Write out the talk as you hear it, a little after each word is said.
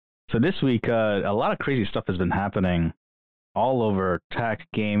So this week, a lot of crazy stuff has been happening all over tech,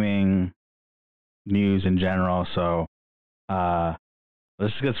 gaming, news in general. So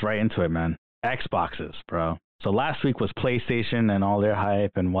let's get right into it, man. Xboxes, bro. So last week was PlayStation and all their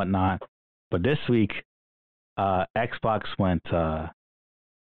hype and whatnot, but this week, Xbox went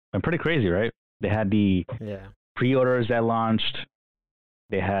pretty crazy, right? They had the Yeah. pre-orders that launched.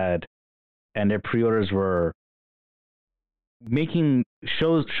 And their pre-orders were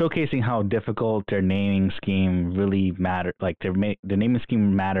showcasing how difficult their naming scheme really mattered. Like the naming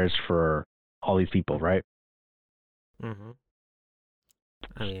scheme matters for all these people, right? Mm-hmm.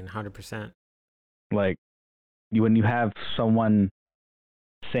 I mean, 100%. Like when you have someone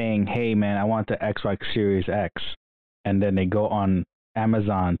saying, "Hey, man, I want the Xbox Series X," and then they go on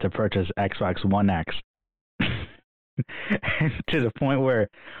Amazon to purchase Xbox One X, and to the point where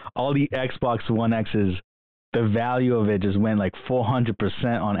all the Xbox One X's, the value of it just went like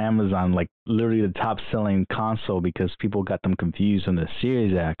 400% on Amazon, like literally the top selling console because people got them confused on the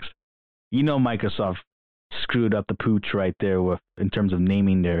Series X. You know, Microsoft screwed up the pooch right there in terms of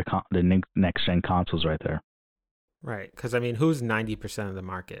naming their next gen consoles right there. Right. Because, I mean, who's 90% of the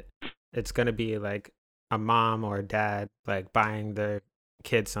market? It's going to be like a mom or a dad, like buying their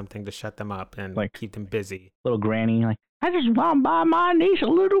kids something to shut them up and Like keep them busy. little granny, like, I just want to buy my niece niece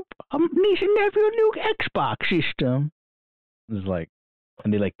and nephew a new Xbox system. It's like,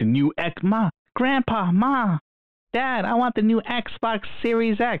 and they like the new my grandpa, ma, dad, I want the new Xbox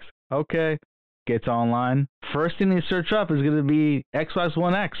Series X. Okay, gets online. First thing they search up is gonna be Xbox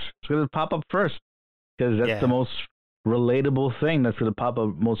One X. It's gonna pop up first because that's the Yeah. most relatable thing that's gonna pop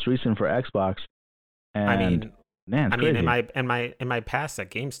up most recent for Xbox. And I mean, man, it's crazy. in my past at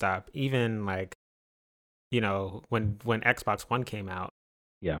GameStop, even like, when Xbox One came out,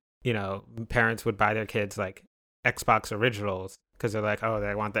 Yeah. Parents would buy their kids like Xbox originals because they're like, oh,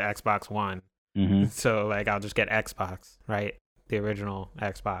 they want the Xbox One. Mm-hmm. So like, I'll just get Xbox, right? The original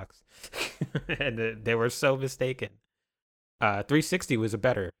Xbox. And they were so mistaken. 360 was a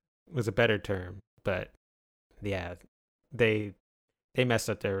better term, but yeah, they messed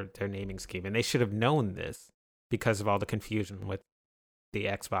up their naming scheme, and they should have known this because of all the confusion with the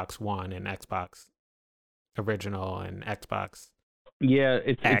Xbox One and Xbox original and Xbox Yeah,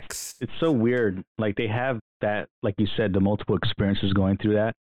 X. it's so weird. Like they have that, like you said, the multiple experiences going through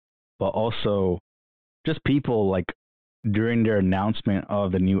that, but also just people like during their announcement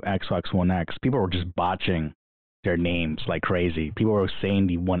of the new Xbox One X, people were just botching their names like crazy. People were saying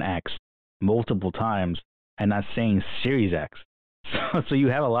the One X multiple times and not saying Series X. So you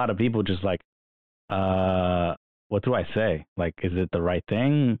have a lot of people just like, what do I say? Like, is it the right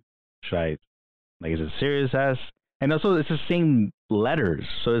thing? Should I like, is it Series S? And also, it's the same letters,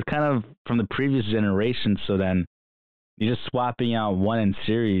 so it's kind of from the previous generation. So then you're just swapping out One and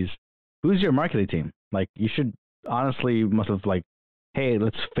Series. Who's your marketing team? Like, you should honestly must have like, hey,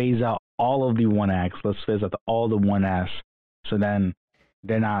 let's phase out all of the One X. Let's phase out all the One S. So then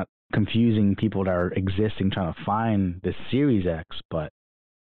they're not confusing people that are existing trying to find the Series X. But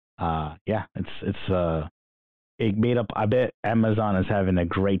yeah, it made up. I bet Amazon is having a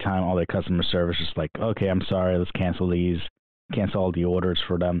great time. All their customer service just like, okay, I'm sorry, let's cancel these, cancel all the orders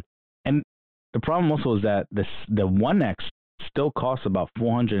for them. And the problem also is that the One X still costs about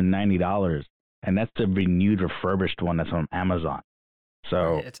 $490, and that's the renewed refurbished one that's on Amazon.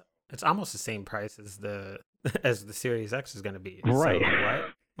 So Right. It's almost the same price as the as the Series X is going to be. right. So what?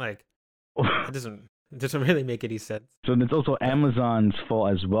 Like, it doesn't really make any sense. So it's also Amazon's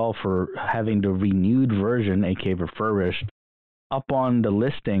fault as well for having the renewed version, aka refurbished, up on the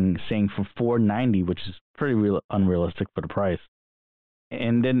listing saying for $490, which is pretty unrealistic for the price.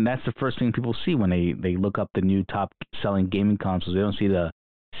 And then that's the first thing people see when they look up the new top selling gaming consoles. They don't see the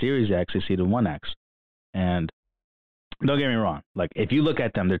Series X, they see the One X. And don't get me wrong, like if you look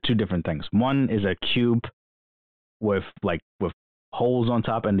at them, they're two different things. One is a cube with holes on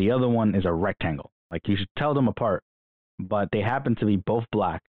top, and the other one is a rectangle. Like you should tell them apart, but they happen to be both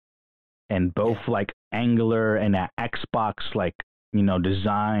black and both like angular and that Xbox like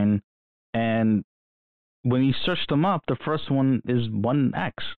design. And when you search them up, the first one is One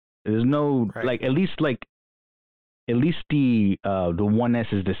X. There's no Right. at least the One S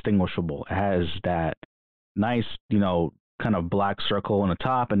is distinguishable. It has that nice kind of black circle on the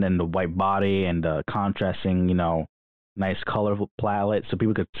top, and then the white body and the contrasting nice colorful palette, so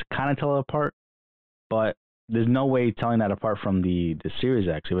people could kind of tell it apart. But there's no way telling that apart from the Series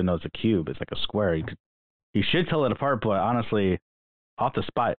X, even though it's a cube. It's like a square. You should tell it apart, but honestly, off the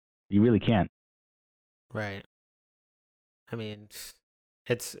spot, you really can't. Right. I mean,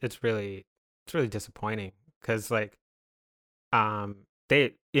 it's really disappointing because like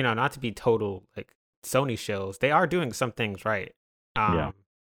they, not to be total like Sony shows, they are doing some things right. Yeah.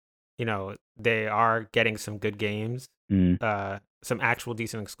 They are getting some good games, Mm, some actual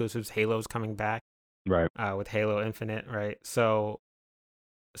decent exclusives. Halo's coming back, right. with Halo Infinite, right? So,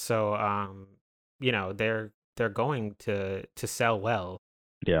 they're going to sell well,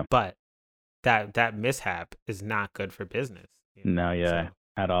 Yeah. but that mishap is not good for business. No, yeah, So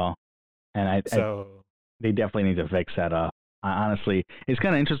at all. And so they definitely need to fix that up. Honestly, it's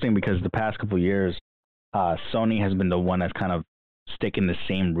kind of interesting because the past couple of years, Sony has been the one that's kind of sticking the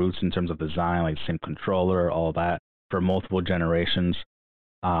same roots in terms of design, like same controller, all that for multiple generations.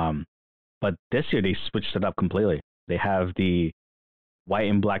 Um, but this year they switched it up completely. They have the white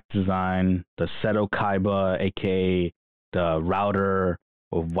and black design, the Seto Kaiba, aka the router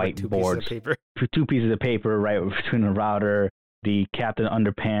with with white 2 pieces of boards, paper. 2 pieces of paper right between the router, the Captain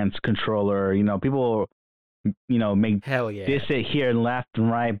Underpants controller. People, make Hell yeah. this it here and left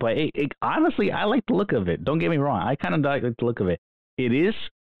and right, but honestly, I like the look of it. Don't get me wrong, I kind of like the look of it. It is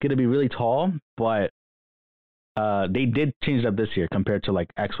gonna be really tall, but they did change it up this year compared to like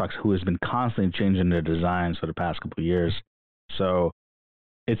Xbox, who has been constantly changing their designs for the past couple of years. So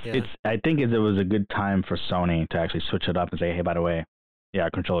it's I think it was a good time for Sony to actually switch it up and say, hey, by the way, yeah,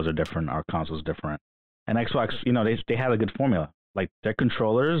 our controllers are different, our consoles different. And Xbox, they have a good formula. Like their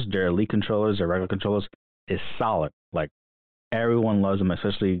controllers, their Elite controllers, their regular controllers is solid. Like everyone loves them,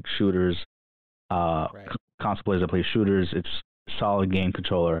 especially shooters, Right. console players that play shooters. It's solid game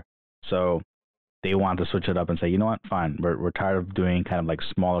controller. So they want to switch it up and say, you know what, fine, we're tired of doing kind of like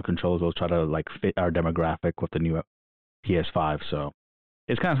smaller controllers. We'll try to like fit our demographic with the new PS5. So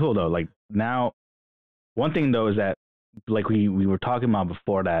it's kind of cool though. Like now, one thing though is that like we were talking about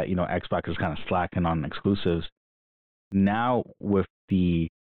before that, Xbox is kind of slacking on exclusives. Now with the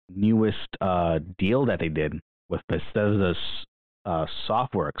newest deal that they did with Bethesda's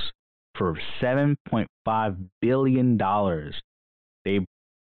Softworks for $7.5 billion, they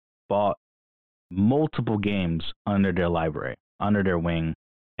bought multiple games under their library, under their wing,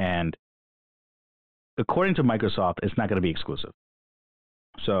 and according to Microsoft, it's not going to be exclusive.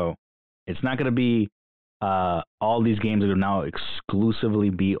 So it's not going to be all these games are going to now exclusively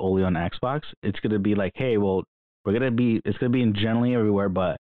be only on Xbox. It's going to be like, hey, well, it's going to be in generally everywhere,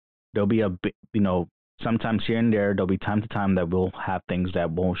 but there'll be sometimes here and there'll be time to time that we'll have things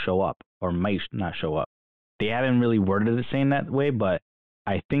that won't show up or might not show up. They haven't really worded it saying that way, but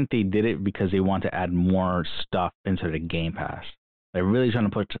I think they did it because they want to add more stuff into the Game Pass. They're really trying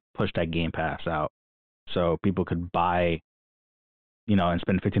to push that Game Pass out so people could buy, and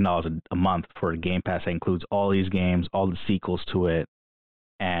spend $15 a month for a Game Pass that includes all these games, all the sequels to it,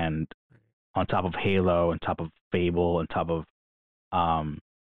 and on top of Halo, on top of Fable, on top of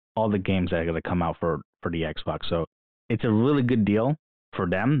all the games that are going to come out for the Xbox. So it's a really good deal for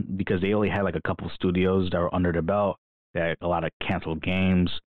them because they only had like a couple studios that were under their belt. They had a lot of canceled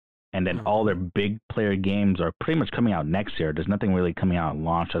games. And then all their big player games are pretty much coming out next year. There's nothing really coming out at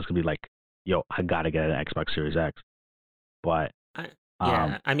launch that's going to be like, yo, I got to get an Xbox Series X. But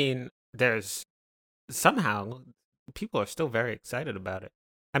I mean, there's somehow people are still very excited about it.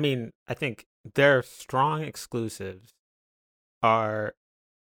 I mean, I think their strong exclusives are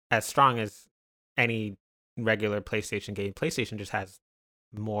as strong as any regular PlayStation game. PlayStation just has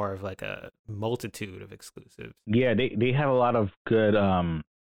more of like a multitude of exclusives. Yeah, they have a lot of good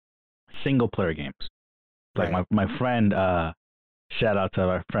single player games. Like Right. my friend, shout out to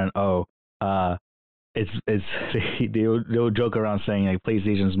my friend it's they'll joke around saying like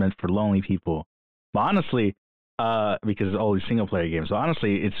PlayStation is meant for lonely people, but honestly, because it's all these single player games. So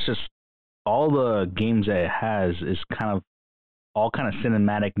honestly, it's just all the games that it has is kind of all kind of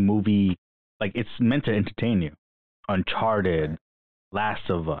cinematic movie. Like it's meant to entertain you. Uncharted, Right. Last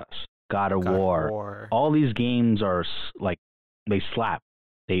of Us, God of God of War. War. All these games are like they slap.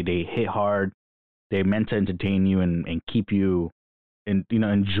 They hit hard. They're meant to entertain you and keep you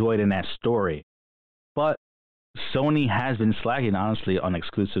enjoyed in that story. But Sony has been slacking, honestly, on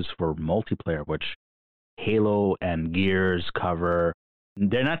exclusives for multiplayer, which Halo and Gears cover.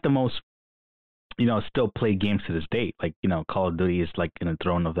 They're not the most, still played games to this date. Like, Call of Duty is like in the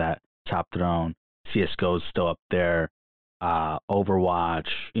throne of that top throne. CSGO is still up there. Overwatch,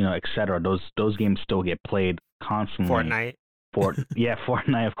 etc. Those games still get played constantly. Fortnite.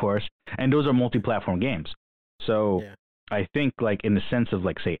 Fortnite, of course. And those are multi-platform games. So Yeah. I think, like, in the sense of,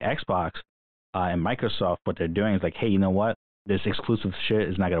 like, say, Xbox and Microsoft, what they're doing is like, hey, you know what? This exclusive shit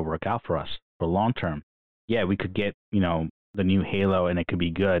is not going to work out for us for long term. Yeah, we could get, the new Halo and it could be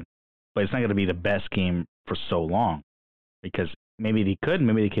good, but it's not going to be the best game for so long because maybe they could,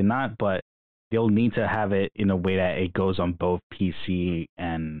 maybe they cannot, but they'll need to have it in a way that it goes on both PC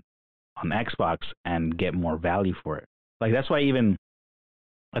and on Xbox and get more value for it. Like that's why even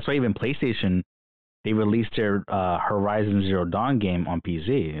PlayStation, they released their Horizon Zero Dawn game on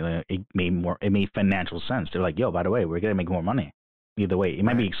PC. It made financial sense. They're like, yo, by the way, we're gonna make more money. Either way, it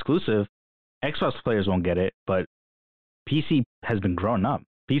might be exclusive. Xbox players won't get it, but PC has been growing up.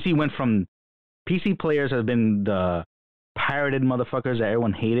 PC players have been the pirated motherfuckers that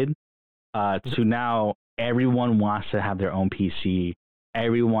everyone hated, to now everyone wants to have their own PC.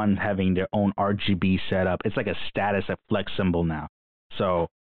 Everyone having their own RGB setup. It's like a status, a flex symbol now. So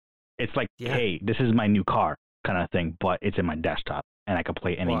it's like, hey, this is my new car kind of thing, but it's in my desktop and I can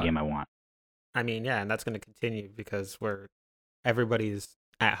play any game I want. I mean, yeah, and that's going to continue because everybody's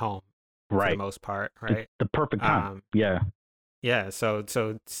at home for the most part, right? The perfect time. Yeah. So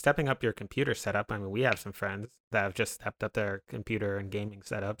stepping up your computer setup. I mean, we have some friends that have just stepped up their computer and gaming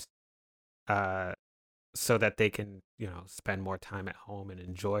setups, so that they can, spend more time at home and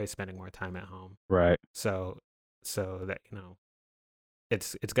enjoy spending more time at home. Right. So that,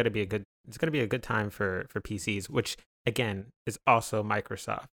 it's going to be a good time for PCs, which again is also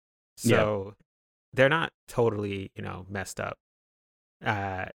Microsoft. So they're not totally, messed up.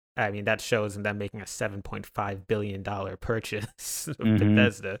 I mean, that shows in them making a $7.5 billion purchase of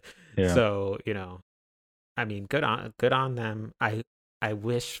Bethesda. Yeah. So, I mean, good on them. I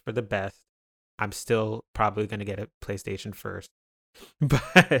wish for the best. I'm still probably going to get a PlayStation first,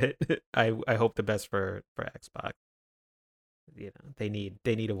 but I hope the best for Xbox. They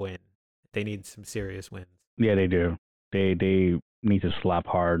need a win. They need some serious wins. Yeah, they do. They need to slap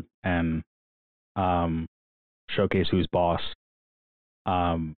hard and showcase who's boss.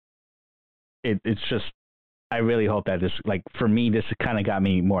 It's just, I really hope that this, like, for me, this kind of got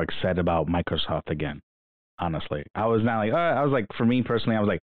me more excited about Microsoft again. Honestly, I was not like, I was like, for me personally, I was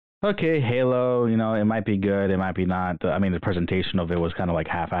like, okay, Halo, it might be good, it might be not. The presentation of it was kind of like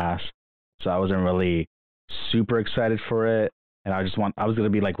half-assed, so I wasn't really super excited for it. And I was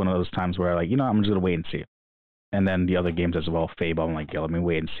gonna be like one of those times where like, I'm just gonna wait and see. And then the other games as well, Fable, I'm like, let me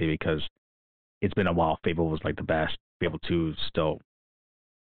wait and see because it's been a while. Fable was like the best. Fable 2 still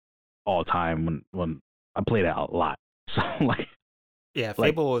all time when I played it a lot. So like, yeah,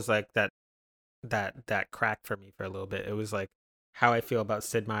 Fable was like that crack for me for a little bit. It was like how I feel about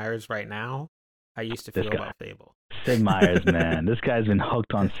Sid Meier's right now. I used to feel about Fable. Sid Meier's, man. This guy's been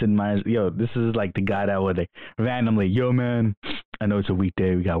hooked on Sid Meier's. Yo, this is like the guy that would like, randomly, yo, man, I know it's a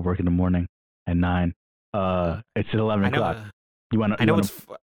weekday. We got work in the morning at 9. It's at 11 o'clock. You want to play?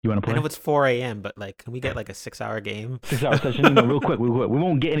 I know it's 4 a.m., but like, can we get like a 6-hour game? 6-hour session, real quick. We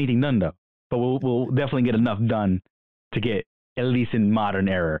won't get anything done though, but we'll definitely get enough done to get at least in modern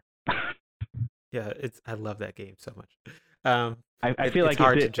era. Yeah, I love that game so much. I feel like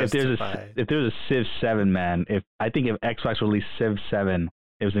if there's a Civ 7, man, if Xbox released Civ 7,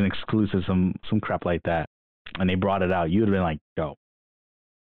 it was an exclusive, some crap like that, and they brought it out, you would have been like, yo,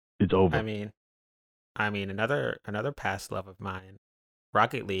 it's over. I mean, another past love of mine,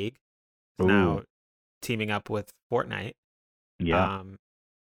 Rocket League, is now teaming up with Fortnite. Yeah.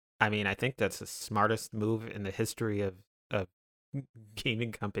 I mean, I think that's the smartest move in the history of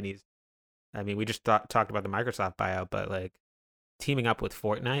gaming companies. I mean, we just talked about the Microsoft buyout, but like teaming up with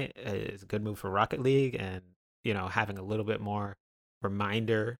Fortnite is a good move for Rocket League, and having a little bit more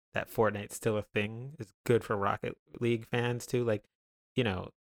reminder that Fortnite's still a thing is good for Rocket League fans too. Like,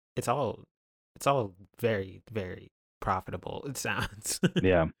 it's all very, very profitable, it sounds.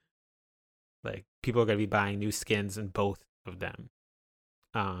 Yeah. Like people are gonna be buying new skins in both of them,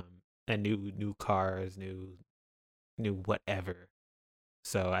 and new cars, new whatever.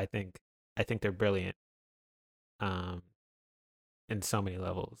 So I think they're brilliant, in so many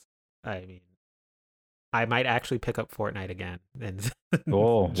levels. I mean, I might actually pick up Fortnite again and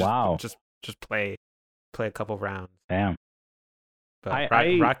wow, just play a couple rounds. Damn. But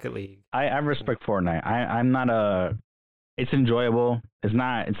Rocket League, I respect Fortnite. I'm not it's enjoyable. It's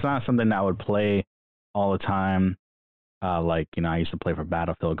not something that I would play all the time. Like, I used to play for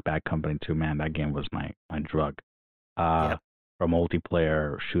Battlefield Bad Company 2, man. That game was my drug. For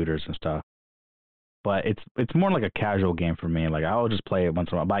multiplayer shooters and stuff. But it's more like a casual game for me. Like, I'll just play it once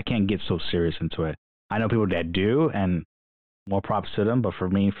in a while, but I can't get so serious into it. I know people that do, and more props to them, but for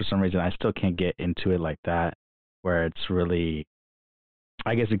me, for some reason, I still can't get into it like that, where it's really,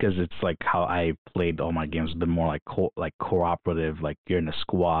 I guess because it's like how I played all my games, been more like cooperative, like you're in a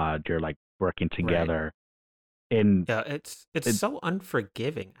squad, you're like working together. Right. And yeah, it's so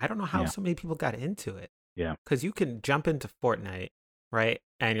unforgiving. I don't know how so many people got into it. Yeah. Because you can jump into Fortnite, right?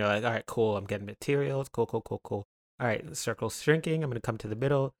 And you're like, all right, cool, I'm getting materials, cool. All right, the circle's shrinking, I'm going to come to the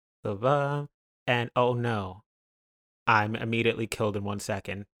middle, blah, blah. and oh no, I'm immediately killed in 1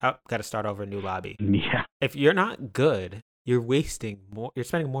 second. Oh, got to start over a new lobby. Yeah. If you're not good, you're wasting more. You're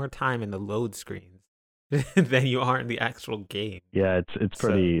spending more time in the load screens than you are in the actual game. Yeah, it's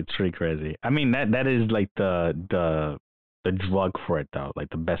pretty crazy. I mean that is like the drug for it though. Like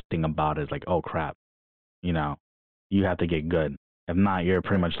the best thing about it is like, oh crap, you know, you have to get good. If not, you're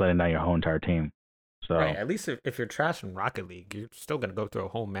pretty much letting down your whole entire team. So Right. At least if you're trash in Rocket League, you're still gonna go through a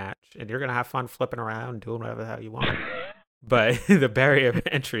whole match and you're gonna have fun flipping around, doing whatever the hell you want. But the barrier of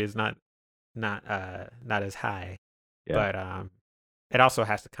entry is not as high. yeah, But it also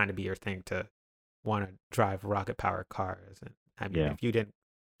has to kind of be your thing to want to drive rocket powered cars. And I mean, Yeah. if you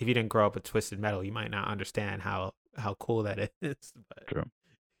didn't grow up with Twisted Metal, you might not understand how cool that is. But true.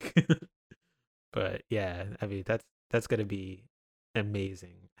 but yeah, I mean that's gonna be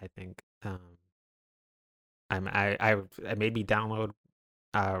amazing. I think. I made me download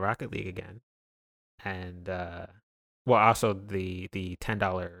Rocket League again, and well, also the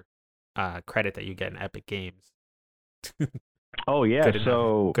 $10 credit that you get in Epic Games. Oh yeah, Good enough,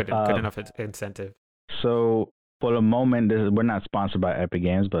 so good enough incentive. So for the moment, we're not sponsored by Epic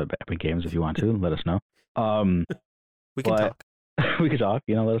Games, but Epic Games, if you want to, let us know. We can but talk. we could talk.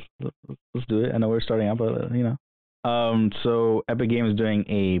 You know, let's do it. I know we're starting out, but you know. So Epic Games is doing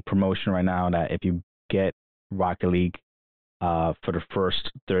a promotion right now that if you get Rocket League, for the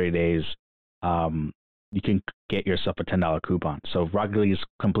first 30 days, you can get yourself a $10 coupon. So Rocket League is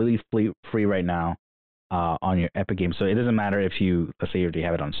completely free right now, on your Epic Games. So it doesn't matter if let's say you already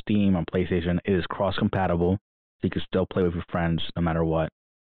have it on Steam, on PlayStation. It is cross compatible, so you can still play with your friends no matter what.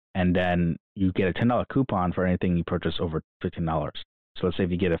 And then you get a $10 coupon for anything you purchase over $15. So let's say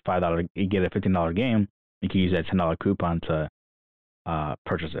if you get a $15 game, you can use that $10 coupon to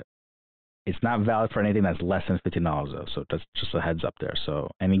purchase it. It's not valid for anything that's less than $15 though. So that's just a heads up there. So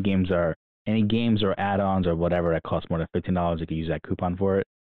any games or add-ons or whatever that cost more than $15, you can use that coupon for it,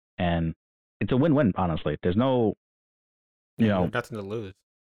 and it's a win-win. Honestly, there's no, you know, nothing to lose.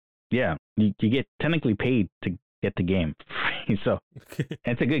 Yeah, you get technically paid to get the game free, so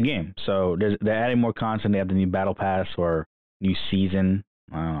it's a good game. So they're adding more content. They have the new battle pass or new season.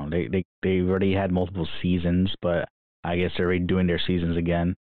 I don't know. They've already had multiple seasons, but I guess they're redoing their seasons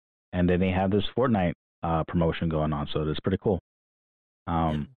again. And then they have this Fortnite promotion going on, so that's pretty cool.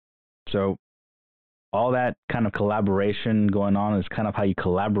 So all that kind of collaboration going on is kind of how you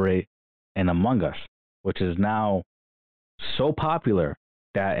collaborate in Among Us, which is now so popular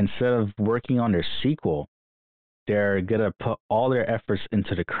that instead of working on their sequel, they're gonna put all their efforts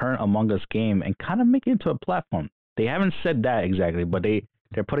into the current Among Us game and kind of make it into a platform. They haven't said that exactly, but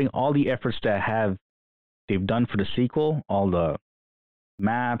they're putting all the efforts that they've done for the sequel, all the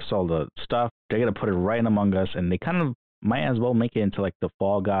maps, all the stuff, they're gonna put it right in Among Us, and they kind of might as well make it into like the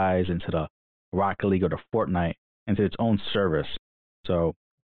Fall Guys, into the Rocket League or the Fortnite, into its own service. So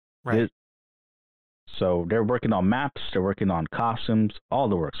Right. So they're working on maps, they're working on costumes, all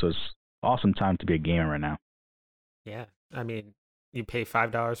the work. So it's awesome time to be a gamer right now. Yeah. I mean, you pay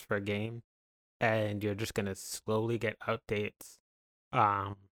 $5 for a game, and you're just gonna slowly get updates,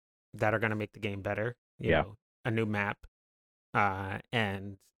 that are gonna make the game better. You know, a new map,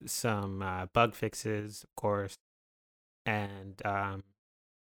 and some bug fixes, of course. And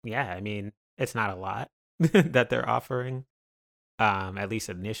yeah, I mean, it's not a lot that they're offering, at least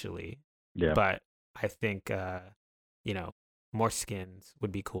initially. Yeah. But I think you know, more skins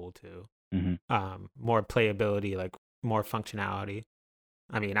would be cool too. Mm-hmm. More playability, like more functionality.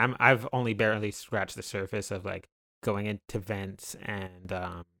 I mean, I've only barely scratched the surface of like going into vents and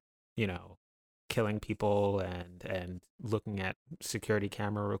you know, killing people and looking at security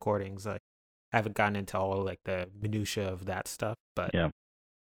camera recordings. Like, I haven't gotten into all like the minutia of that stuff, but Yeah.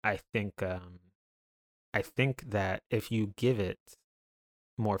 I think that if you give it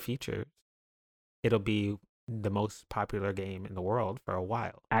more features, it'll be the most popular game in the world for a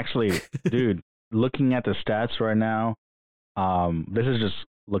while. Actually, dude, looking at the stats right now, this is just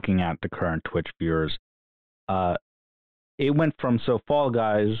looking at the current Twitch viewers. It went from, so Fall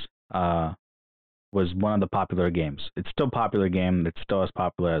Guys was one of the popular games. It's still a popular game. It's still as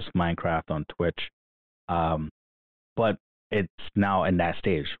popular as Minecraft on Twitch. But it's now in that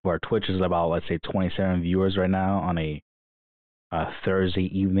stage where Twitch is about, let's say, 27 viewers right now on a Thursday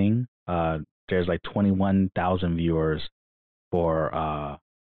evening. There's like 21,000 viewers for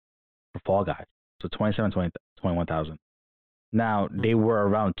Fall Guys. So 21,000. Now, they were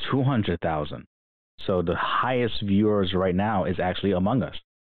around 200,000. So the highest viewers right now is actually Among Us.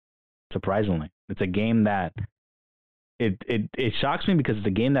 Surprisingly, it's a game that it shocks me because it's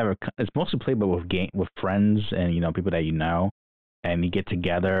a game that it's mostly played with friends and, you know, people that you know, and you get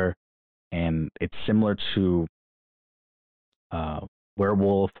together and it's similar to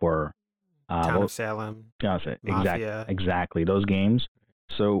Werewolf or Town of Salem, yeah, Mafia. exactly those games.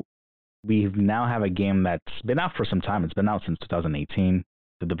 So we now have a game that's been out for some time. It's been out since 2018.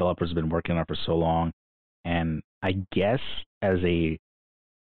 The developers have been working on it for so long, and I guess as a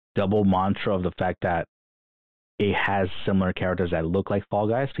double mantra of the fact that it has similar characters that look like Fall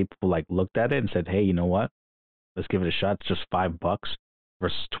Guys, people like looked at it and said, "Hey, you know what? Let's give it a shot. It's just $5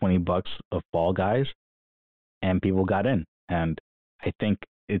 versus $20 of Fall Guys," and people got in. And I think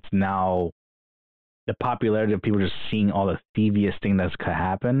it's now the popularity of people just seeing all the thieviest thing that's could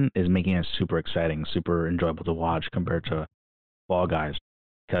happen is making it super exciting, super enjoyable to watch compared to Fall Guys.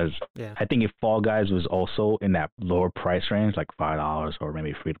 Because Yeah. I think if Fall Guys was also in that lower price range, like $5 or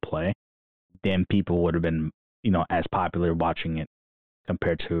maybe free to play, then people would have been, as popular watching it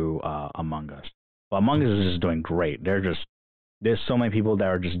compared to Among Us. But Among Us is just doing great. There's so many people that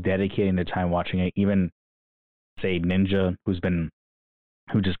are just dedicating their time watching it. Even say Ninja,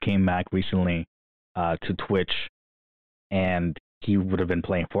 who just came back recently to Twitch, and he would have been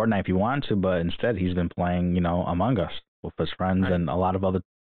playing Fortnite if he wanted to, but instead he's been playing, Among Us with his friends, Right. and a lot of other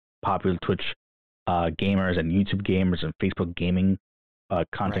popular Twitch gamers and YouTube gamers and Facebook gaming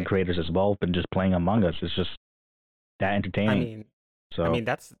content Right. creators as well have been just playing Among Us. It's just that entertaining. I mean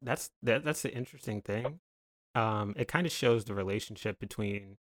that's the interesting thing. It kind of shows the relationship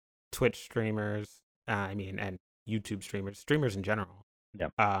between Twitch streamers, and YouTube streamers in general.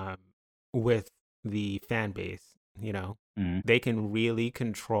 Yep. With the fan base, they can really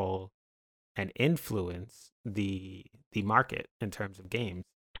control and influence the market in terms of games.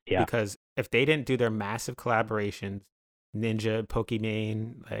 Yeah. Because if they didn't do their massive collaborations, Ninja,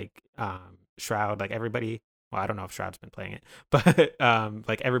 Pokimane, like Shroud, like everybody. Well, I don't know if Shroud's been playing it, but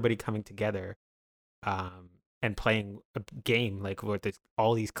like everybody coming together, and playing a game like with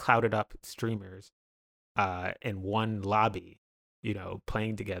all these clouded up streamers, in one lobby,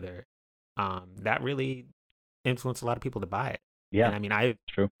 playing together, that really influenced a lot of people to buy it. Yeah. And I mean,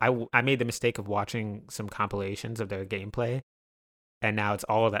 True. I made the mistake of watching some compilations of their gameplay, and now it's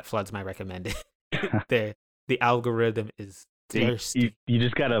all that floods my recommended. The algorithm is thirsty. You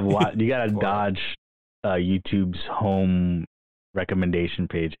just gotta watch. You gotta dodge YouTube's home recommendation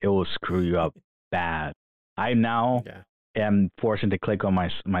page. It will screw you up bad. I now am forced to click on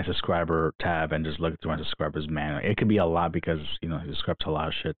my subscriber tab and just look through my subscribers manually. It could be a lot because he subscribes to a lot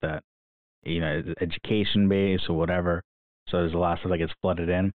of shit that is education based or whatever. So there's a lot of stuff that gets flooded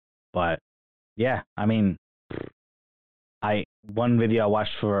in. But yeah, I mean, one video I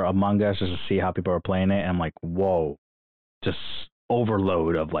watched for Among Us just to see how people are playing it, and I'm like, whoa, just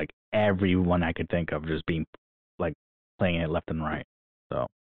overload of like everyone I could think of just being like playing it left and right. So,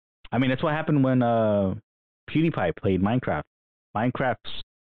 I mean, that's what happened when PewDiePie played Minecraft. Minecraft's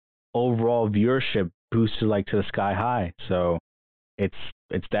overall viewership boosted like to the sky high. So it's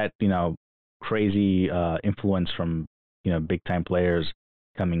that crazy influence from big time players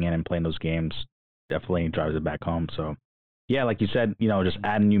coming in and playing those games definitely drives it back home. So yeah, like you said, just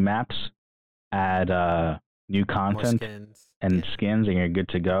add new maps, add new content and skins, and you're good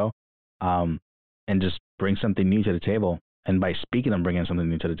to go. And just bring something new to the table. And by speaking of bringing something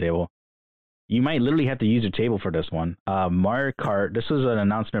new to the table, you might literally have to use your table for this one. Mario Kart. This was an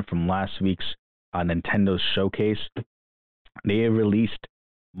announcement from last week's Nintendo showcase. They released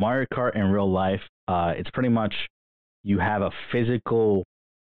Mario Kart in real life. It's pretty much you have a physical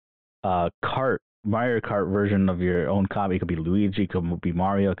Mario Kart version of your own copy. It could be Luigi, it could be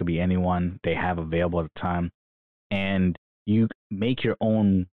Mario, it could be anyone they have available at the time. And you make your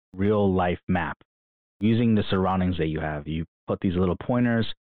own real life map using the surroundings that you have. You put these little pointers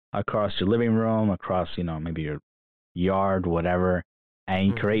across your living room, across, maybe your yard, whatever, and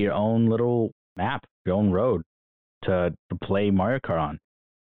you create your own little map, your own road to play Mario Kart on.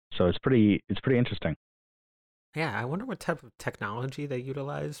 So it's pretty interesting. Yeah, I wonder what type of technology they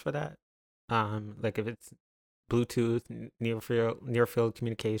utilize for that. Like if it's Bluetooth, near field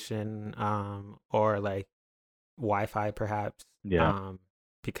communication, or like Wi-Fi perhaps. Yeah.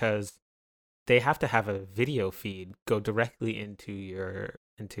 Because they have to have a video feed go directly into your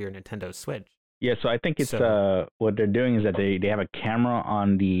Nintendo Switch. Yeah, so I think it's what they're doing is that they have a camera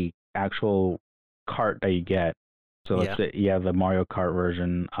on the actual cart that you get. So let's say you have the Mario Kart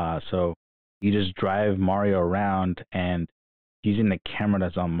version. So you just drive Mario around, and using the camera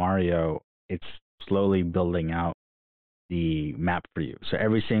that's on Mario, it's slowly building out the map for you. So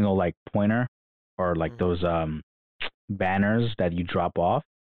every single like pointer or like those banners that you drop off,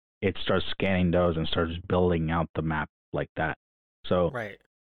 it starts scanning those and starts building out the map like that. So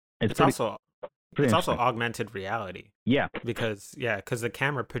it's also augmented reality. Yeah. Because the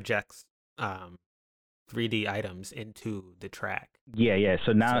camera projects um 3D items into the track. Yeah.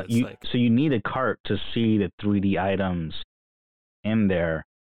 So now you need a cart to see the 3D items in there.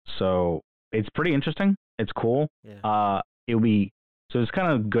 So it's pretty interesting. It's cool. Yeah. It'll be so it's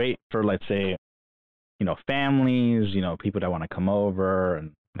kind of great for, let's say, families, people that want to come over,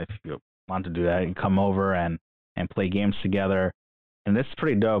 and if you want to do that, you come over and play games together, and this is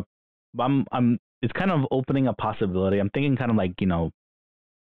pretty dope. But it's kind of opening a possibility. I'm thinking kind of like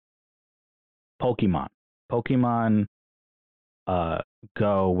Pokemon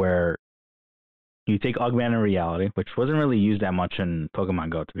Go, where you take augmented reality, which wasn't really used that much in Pokemon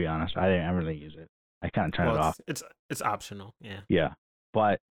Go, to be honest. I didn't really use it. I kind of turned it off. It's optional, yeah. Yeah,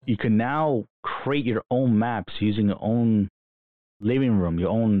 but you can now create your own maps using your own living room, your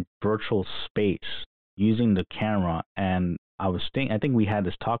own virtual space, using the camera. And I think we had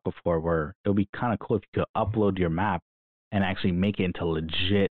this talk before, where it would be kind of cool if you could upload your map and actually make it into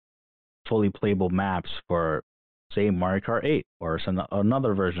legit, fully playable maps for, say, Mario Kart 8 or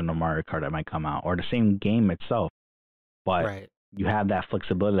another version of Mario Kart that might come out, or the same game itself. But you have that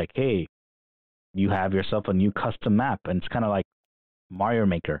flexibility, like, hey, you have yourself a new custom map, and it's kind of like Mario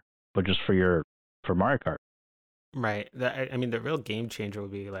Maker, but just for Mario Kart. Right. I mean, the real game changer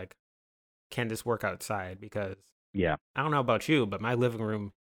would be like, can this work outside? Because I don't know about you, but my living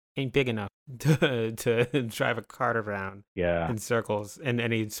room ain't big enough to drive a cart around in circles in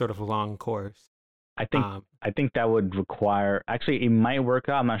any sort of long course. I think that would require, actually, it might work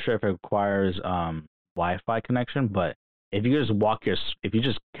out. I'm not sure if it requires Wi-Fi connection, but if you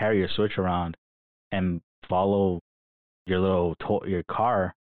just carry your Switch around and follow your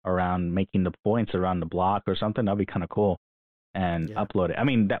car around, making the points around the block or something, that'd be kind of cool, and upload it. I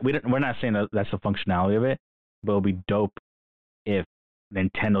mean, we're not saying that that's the functionality of it, but it'll be dope if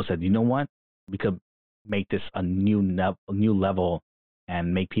Nintendo said, you know what, we could make this a new level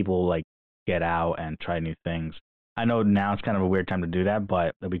and make people like get out and try new things. I know now it's kind of a weird time to do that,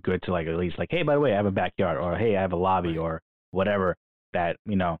 but it'd be good to, like, at least, like, hey, by the way, I have a backyard, or hey, I have a lobby, or whatever, that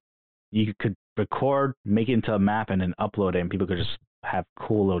you could record, make it into a map, and then upload it, and people could just have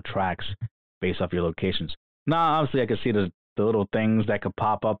cool little tracks based off your locations. Now, obviously, I could see the little things that could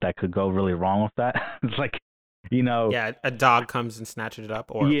pop up that could go really wrong with that. It's like, a dog comes and snatches it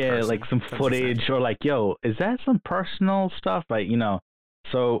up, or like some footage, or like, yo, is that some personal stuff? Like,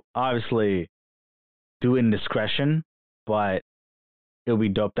 so obviously do it in discretion, but it would be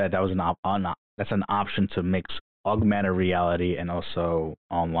dope that was that's an option to mix augmented reality and also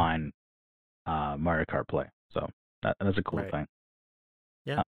online Mario Kart play. So that's a cool thing.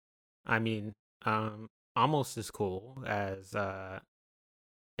 Yeah, I mean, almost as cool as a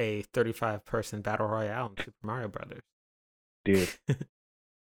 35-person battle royale in Super Mario Brothers. Dude.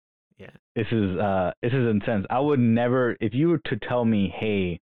 Yeah. This is intense. I would never, if you were to tell me,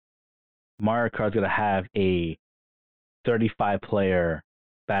 hey, Mario Kart's gonna have a 35-player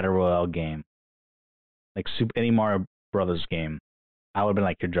battle royale game, like any Mario Brothers game, I would have been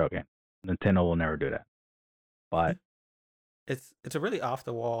like, you're joking. Nintendo will never do that. But it's a really off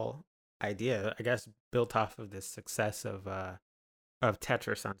the wall idea, I guess, built off of the success of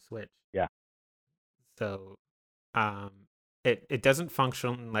Tetris on Switch. Yeah. So, it doesn't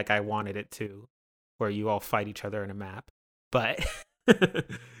function like I wanted it to, where you all fight each other in a map, but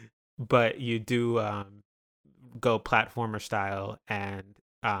but you do go platformer style and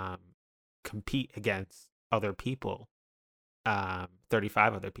compete against other people,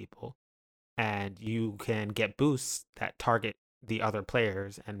 35 other people, and you can get boosts that target the other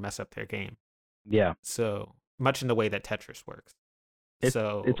players and mess up their game. Yeah. So much in the way that Tetris works.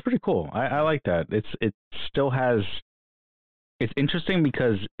 It's pretty cool. I like that. It still has. It's interesting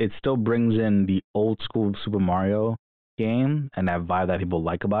because it still brings in the old school Super Mario game and that vibe that people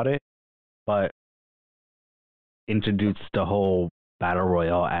like about it, but introduced the whole battle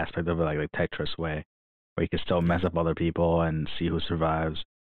royale aspect of it, like Tetris way, where you can still mess up other people and see who survives.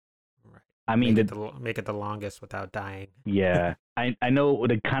 Right. I mean, make it the longest without dying. Yeah, I know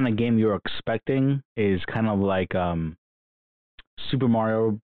the kind of game you're expecting is kind of like Super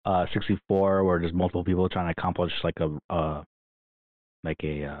Mario 64, where there's multiple people trying to accomplish like a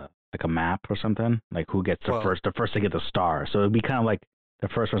map or something. Like who gets the first to get the star. So it'd be kind of like the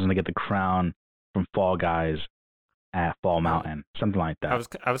first person to get the crown from Fall Guys at Fall Mountain, something like that.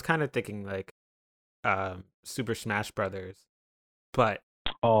 I was kind of thinking like Super Smash Brothers, but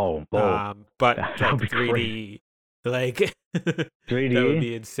but like 3D, like 3D. That would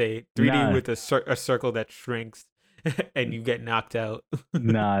be insane. 3D with a circle that shrinks and you get knocked out.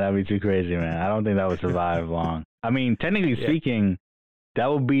 Nah, that'd be too crazy, man. I don't think that would survive long. I mean, technically speaking, that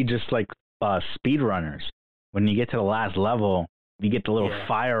would be just like speedrunners. When you get to the last level, You get the little Yeah.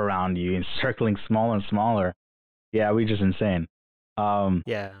 fire around you and circling smaller and smaller. Yeah, we just insane.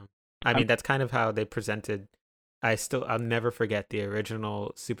 Yeah. I I'm- mean, that's kind of how they presented. I'll never forget the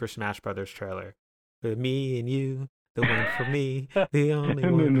original Super Smash Brothers trailer. With me and you, the one for me, the only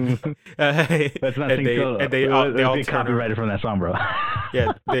one. Let's not sing solo. And they all Let's get turn copyrighted from that song, bro.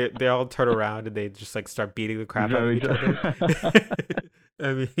 yeah, they all turn around and they just like start beating the crap out of each other.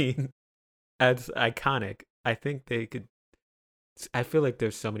 I mean, that's iconic. I think they could. I feel like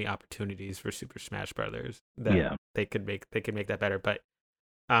there's so many opportunities for Super Smash Brothers that Yeah. they could make that better. But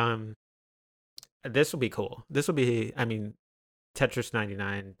this will be cool. This will be, I mean, Tetris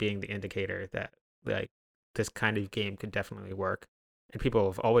 99 being the indicator that like this kind of game could definitely work. And people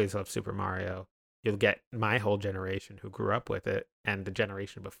have always loved Super Mario. You'll get my whole generation who grew up with it, and the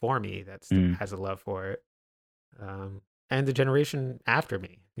generation before me that has a love for it, and the generation after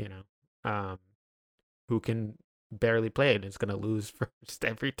me, who can barely play it and is gonna lose first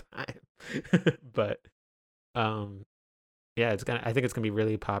every time. But yeah, I think it's gonna be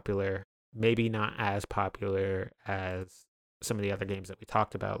really popular. Maybe not as popular as some of the other games that we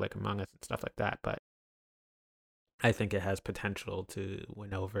talked about, like Among Us and stuff like that, but I think it has potential to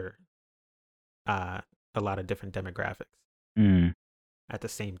win over a lot of different demographics at the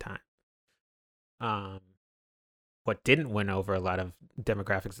same time. What didn't win over a lot of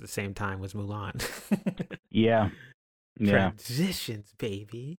demographics at the same time was Mulan. Yeah. Transitions,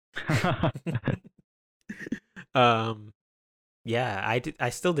 baby. Yeah, I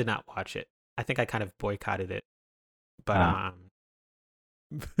still did not watch it. I think I kind of boycotted it. But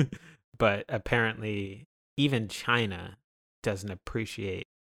but apparently even China doesn't appreciate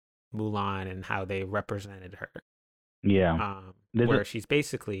Mulan and how they represented her. Yeah. Where she's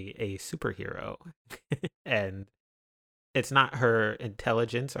basically a superhero. And it's not her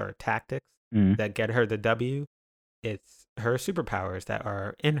intelligence or tactics that get her the W. It's her superpowers that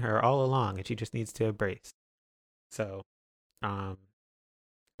are in her all along, and she just needs to embrace. So, I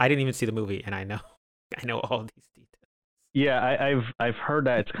didn't even see the movie, and I know all these details. Yeah, I've heard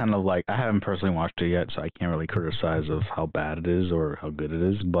that it's kind of like, I haven't personally watched it yet, so I can't really criticize of how bad it is or how good it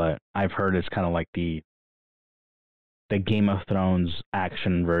is. But I've heard it's kind of like the Game of Thrones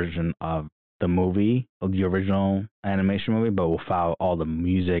action version of the movie, of the original animation movie, but without all the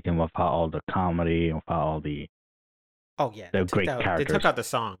music and without all the comedy and without all the great characters. They took out the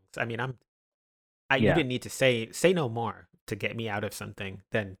songs. I mean, you didn't need to say no more to get me out of something.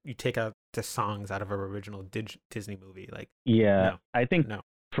 Then you take out the songs out of an original Disney movie. Like, no, I think no.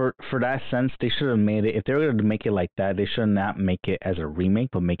 For that sense, they should have made it. If they were going to make it like that, they should not make it as a remake,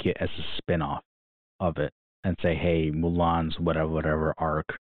 but make it as a spin-off of it and say, hey, Mulan's whatever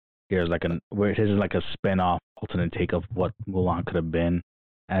arc. Here's like a spin-off alternate take of what Mulan could have been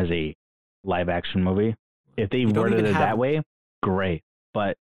as a live action movie. If they worded it that way, great.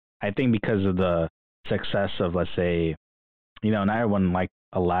 But I think because of the success of, let's say, not everyone liked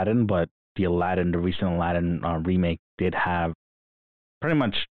Aladdin, but the recent Aladdin remake did have pretty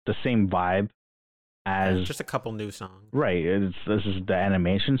much the same vibe as just a couple new songs. Right. This is the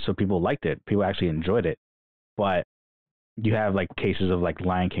animation, so people liked it. People actually enjoyed it. But you have like cases of like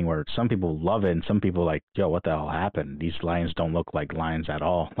Lion King where some people love it and some people like, yo, what the hell happened? These lions don't look like lions at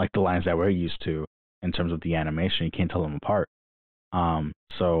all, like the lions that we're used to in terms of the animation. You can't tell them apart.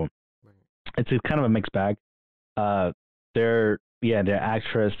 So it's kind of a mixed bag. Their main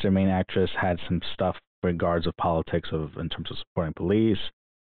actress had some stuff in regards of politics in terms of supporting police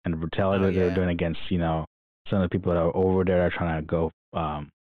and the brutality that they're doing against, some of the people that are over there are trying to go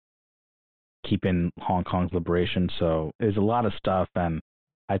keep in Hong Kong's liberation. So there's a lot of stuff, and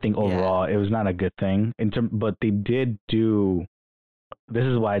I think overall it was not a good thing. But they did do. This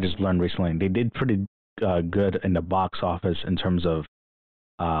is what I just learned recently. They did pretty good in the box office in terms of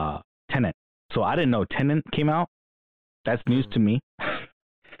Tenet. So I didn't know Tenet came out. That's news to me.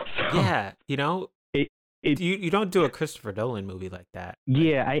 Yeah, you don't do a Christopher Nolan movie like that.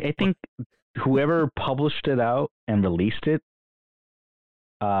 Yeah, I think whoever published it out and released it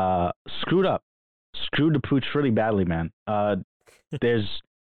screwed the pooch really badly, man. I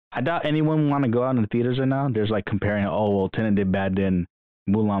doubt anyone want to go out in the theaters right now. There's like comparing, Tenet did bad, then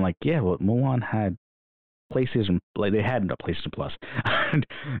Mulan. Like, yeah, well, Mulan had PlayStation, like they had PlayStation Plus,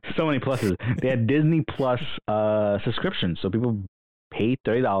 so many pluses. They had Disney Plus subscription, so people paid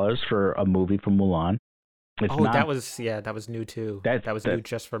 $30 for a movie from Mulan. That was new too. That was new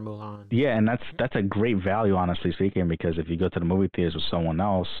just for Mulan. Yeah, and that's a great value, honestly speaking, because if you go to the movie theaters with someone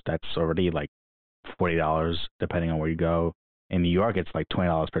else, that's already like $40 depending on where you go. In New York, it's like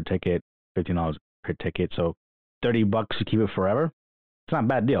 $20 per ticket, $15 per ticket. So $30 to keep it forever. It's not a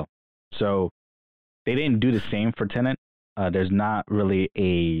bad deal. So they didn't do the same for Tenet. There's not really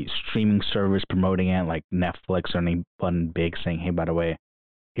a streaming service promoting it like Netflix or anyone big saying, "Hey, by the way,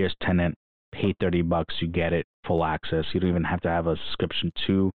 here's Tenet. Pay $30, you get it full access. You don't even have to have a subscription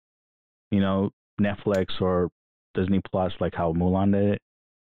to, Netflix or Disney Plus like how Mulan did it.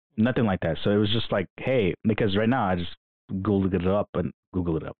 Nothing like that. So it was just like, hey, because right now I just Googled it up and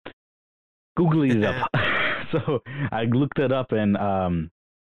Googled it up. Googled it up. So I looked it up and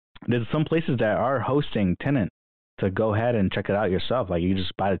there's some places that are hosting Tenet to go ahead and check it out yourself. Like you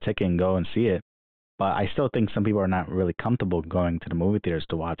just buy the ticket and go and see it. But I still think some people are not really comfortable going to the movie theaters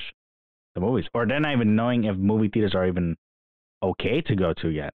to watch the movies, or they're not even knowing if movie theaters are even okay to go to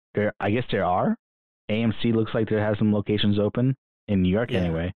yet. I guess there are. AMC looks like there has some locations open in New York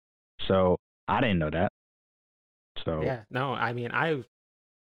anyway. So I didn't know that. So yeah, no, I mean,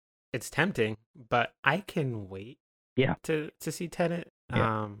 it's tempting, but I can wait. Yeah. To see Tenet.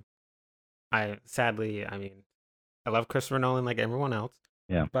 Yeah. I love Christopher Nolan like everyone else.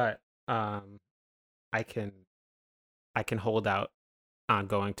 Yeah. But I can hold out on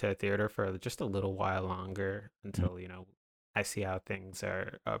going to a theater for just a little while longer until I see how things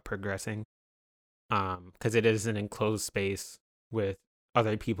are progressing. Because it is an enclosed space with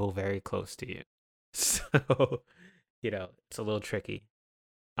other people very close to you, so it's a little tricky.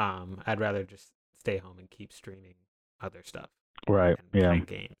 I'd rather just stay home and keep streaming other stuff. Right. And Yeah. playing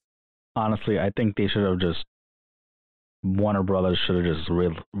games. Honestly, I think they should have just Warner Brothers should have just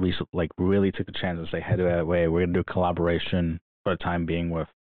really took a chance and say, "Hey, that way we're gonna do a collaboration for the time being with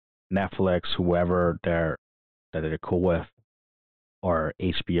Netflix, whoever they're cool with, or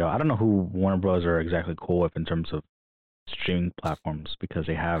HBO." I don't know who Warner Bros. Are exactly cool with in terms of streaming platforms because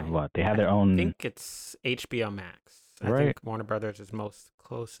they have their own. I think it's HBO Max. Right. I think Warner Brothers is most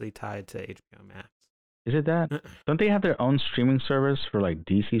closely tied to HBO Max. Is it that? Don't they have their own streaming service for like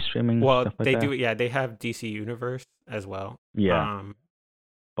DC streaming? Well, stuff like they that? do. Yeah, they have DC Universe as well. Yeah.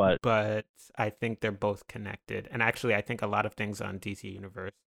 But I think they're both connected. And actually, I think a lot of things on DC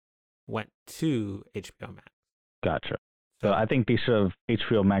Universe went to HBO Max. Gotcha. So I think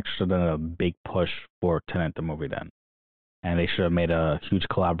HBO Max should have done a big push for Tenet the movie then. And they should have made a huge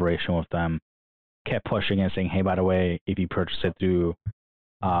collaboration with them. Kept pushing and saying, "Hey, by the way, if you purchase it through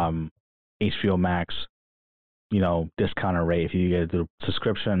HBO Max, discounted rate if you get it through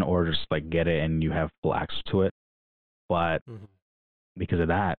subscription or just like get it and you have full access to it." But because of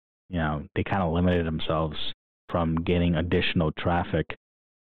that, they kind of limited themselves from getting additional traffic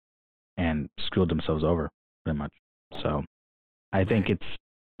and screwed themselves over pretty much. So I think it's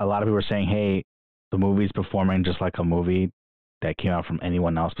a lot of people are saying, "Hey, the movie's performing just like a movie that came out from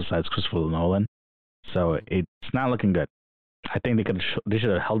anyone else besides Christopher Nolan." So it's not looking good. I think they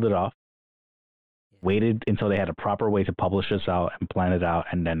should have held it off, waited until they had a proper way to publish this out and plan it out,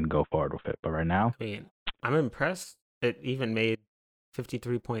 and then go forward with it. But right now, I mean, I'm impressed. It even made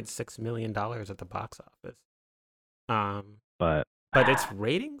 $53.6 million at the box office. But its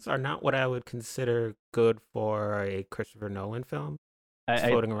ratings are not what I would consider good for a Christopher Nolan film. It's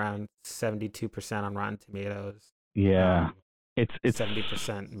floating around 72% on Rotten Tomatoes. Yeah, it's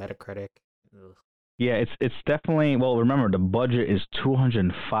 70% Metacritic. Ugh. Yeah, it's definitely, well, remember the budget is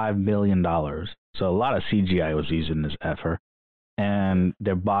 $205 million. So a lot of CGI was used in this effort, and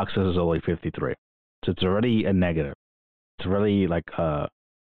their box office is only 53. So it's already a negative. It's really like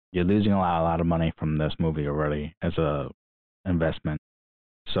you're losing a lot of money from this movie already as a investment.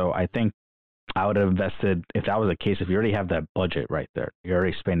 So I think I would have invested, if that was the case, if you already have that budget right there, you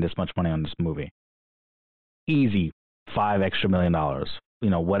already spent this much money on this movie. Easy $5 extra million.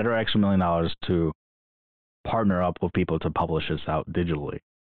 Whatever extra $1 million to partner up with people to publish this out digitally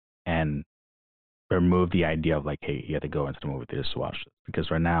and remove the idea of like, hey, you have to go into the movie theaters to watch this.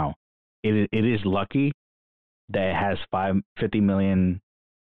 Because right now, it is lucky that it has 50 million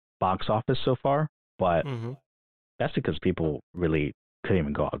box office so far, but that's because people really couldn't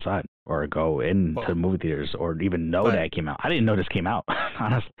even go outside or go into the movie theaters or even know that it came out. I didn't know this came out,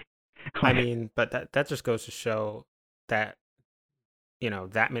 honestly. I mean, but that just goes to show that,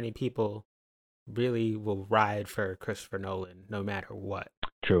 that many people really will ride for Christopher Nolan no matter what.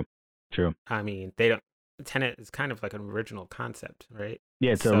 True. I mean, Tenet is kind of like an original concept, right?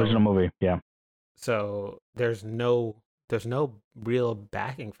 Yeah, it's an original movie. Yeah. So there's no real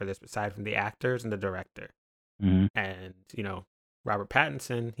backing for this aside from the actors and the director. And Robert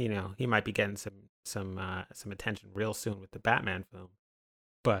Pattinson, he might be getting some attention real soon with the Batman film,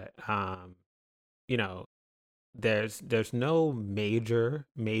 but there's no major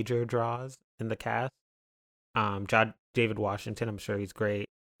draws in the cast. David Washington, I'm sure he's great.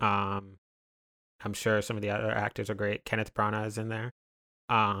 I'm sure some of the other actors are great. Kenneth Branagh is in there.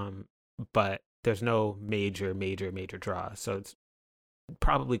 But there's no major draw. So it's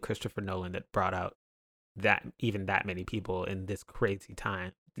probably Christopher Nolan that brought out that many people in this crazy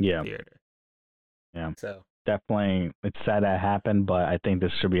time to the theater. Yeah. So definitely, it's sad that happened, but I think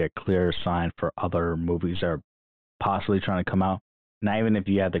this should be a clear sign for other movies that are possibly trying to come out. Not even if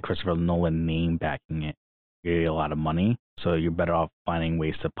you have the Christopher Nolan name backing it, you get a lot of money, so you're better off finding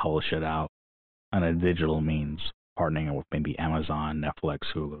ways to publish it out on a digital means, partnering with maybe Amazon, Netflix,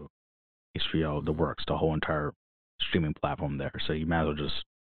 Hulu, HBO, the works, the whole entire streaming platform there. So you might as well just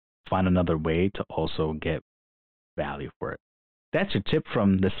find another way to also get value for it. That's your tip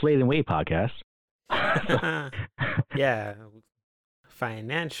from the Slade and Wade podcast. Yeah,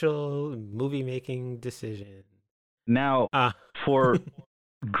 financial movie making decision. Now, for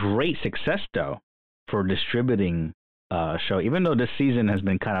great success though, for distributing a show, even though this season has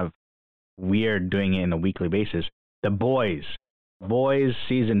been kind of weird doing it on a weekly basis, The Boys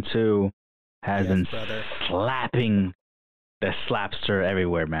season 2 has been slapping the slapster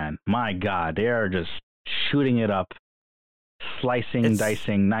everywhere, man. My God, they are just shooting it up, slicing,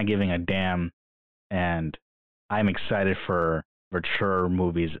 dicing, not giving a damn. And I'm excited for mature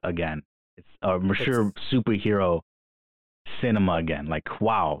movies again. It's a mature superhero cinema again. Like,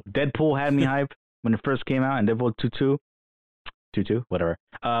 wow. Deadpool had me hype when it first came out, and Deadpool 2, whatever.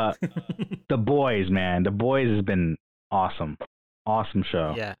 The Boys, man. The Boys has been awesome. Awesome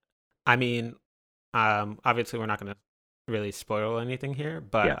show. Yeah. I mean, obviously we're not going to really spoil anything here,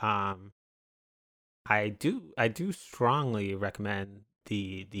 but I do strongly recommend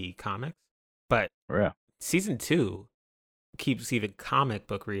the comics. But season 2 keeps even comic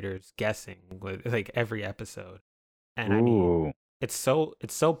book readers guessing with like every episode, and I mean it's so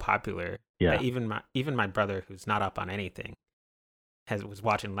popular that even my brother, who's not up on anything, was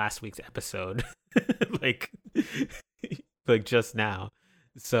watching last week's episode like just now.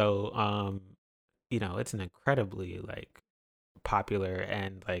 So it's an incredibly like popular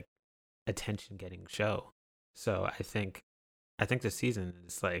and like attention getting show. So I think this season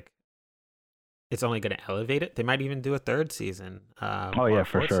is like, it's only going to elevate it. They might even do a third season. For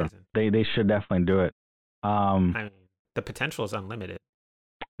sure. Season. They should definitely do it. I mean, the potential is unlimited.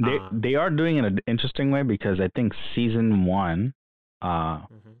 They are doing it in an interesting way, because I think season 1,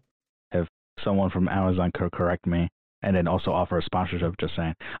 if someone from Amazon could correct me, and then also offer a sponsorship, just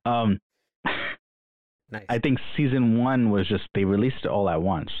saying. Nice. I think season 1 was just, they released it all at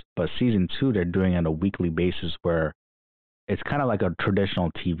once, but season 2 they're doing it on a weekly basis, where it's kind of like a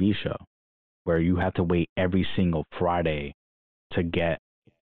traditional TV show, where you have to wait every single Friday to get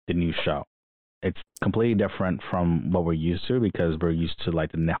the new show. It's completely different from what we're used to, because we're used to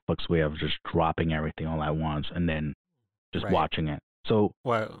like the Netflix way of just dropping everything all at once and then just watching it. So,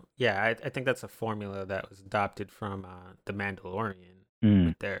 well, yeah, I think that's a formula that was adopted from The Mandalorian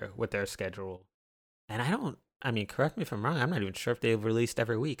with their schedule. And I mean, correct me if I'm wrong, I'm not even sure if they've released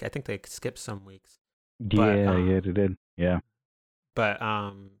every week. I think they skipped some weeks. Yeah, they did. Yeah. But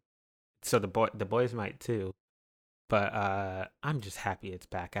so the Boys might too. But I'm just happy it's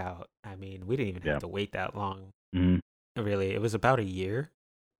back out. I mean, we didn't even have to wait that long. Really, it was about a year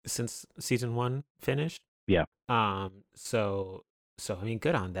since season 1 finished. Yeah. So I mean,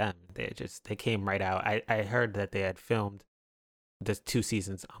 good on them. They came right out. I heard that they had filmed the 2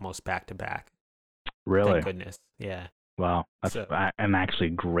 seasons almost back to back. Really? Thank goodness. Yeah. Wow. That's an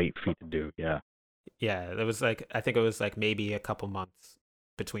actually great feat to do. Yeah. Yeah. It was like, I think it was like maybe a couple months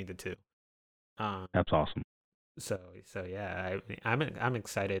between the 2. That's awesome. So yeah, I'm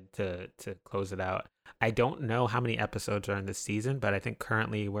excited to close it out. I don't know how many episodes are in this season, but I think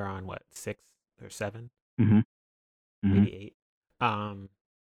currently we're on 6 or 7, maybe 8.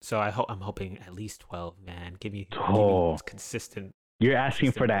 So I'm hoping at least 12. Man, give me consistent. You're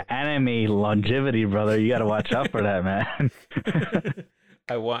asking for that anime longevity, brother. You got to watch out for that, man.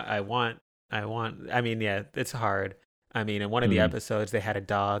 I want. I mean, yeah, it's hard. I mean, in one of the episodes, they had a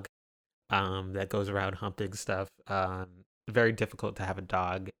dog that goes around humping stuff. Very difficult to have a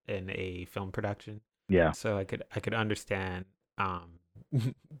dog in a film production. Yeah. So I could understand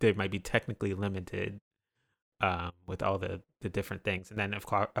they might be technically limited with all the different things. And then of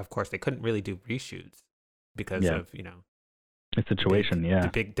course they couldn't really do reshoots because of, the situation,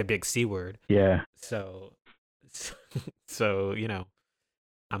 the big C word. Yeah. So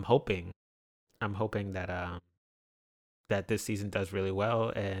I'm hoping that this season does really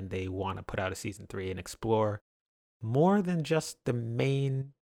well, and they want to put out a season 3 and explore more than just the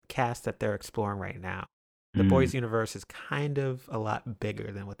main cast that they're exploring right now. The Boys universe is kind of a lot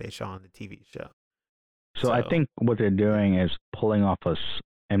bigger than what they show on the TV show. So I think what they're doing is pulling off a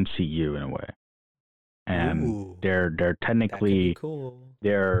MCU in a way. And they're technically cool.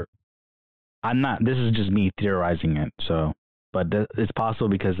 They're I'm not. This is just me theorizing it. So, but it's possible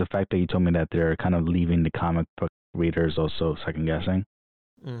because the fact that you told me that they're kind of leaving the comic book readers also second guessing,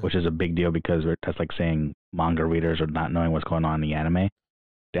 which is a big deal because that's like saying manga readers are not knowing what's going on in the anime.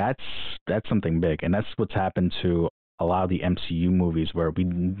 That's something big, and that's what's happened to a lot of the MCU movies where we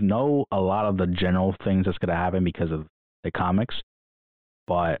know a lot of the general things that's going to happen because of the comics,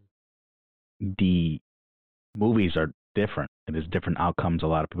 but the movies are different. It is different outcomes. A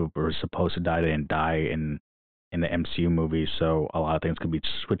lot of people were supposed to die, they didn't die in the MCU movies, so a lot of things could be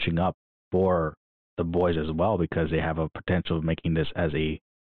switching up for the boys as well because they have a potential of making this as a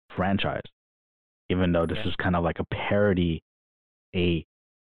franchise. Even though this is kind of like a parody, a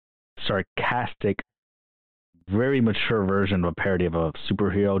sarcastic, very mature version of a parody of a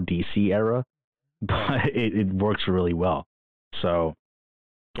superhero DC era, but it works really well. So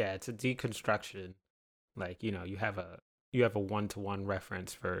yeah, it's a deconstruction. Like, you have a one-to-one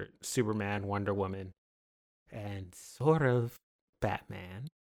reference for Superman, Wonder Woman, and sort of Batman,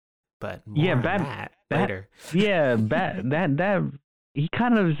 but more on that later. Yeah, that he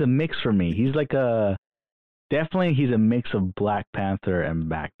kind of is a mix for me. He's like he's a mix of Black Panther and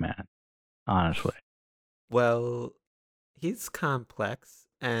Batman, honestly. Well, he's complex,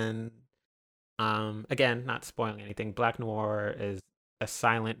 and again, not spoiling anything, Black Noir is a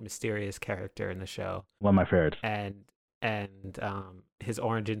silent, mysterious character in the show. One of my favorites. And his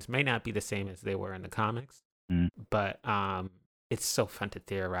origins may not be the same as they were in the comics, but it's so fun to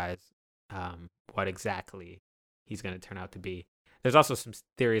theorize what exactly he's going to turn out to be. There's also some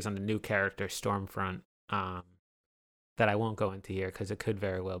theories on the new character Stormfront that I won't go into here because it could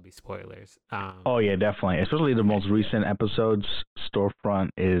very well be spoilers. Oh yeah, definitely. Especially the most recent episodes. Stormfront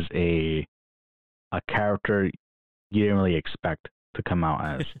is a character you didn't really expect to come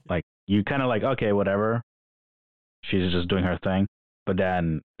out as. Like you kind of like, okay, whatever. She's just doing her thing, but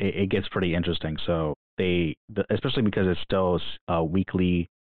then it gets pretty interesting. So especially because it's still a weekly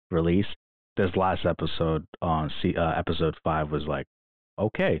release. This last episode on episode 5 was like,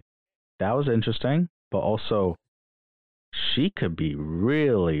 okay, that was interesting, but also she could be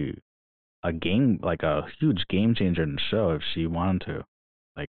really a huge game changer in the show if she wanted to.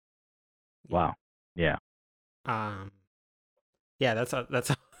 Like, wow, yeah. Yeah, that's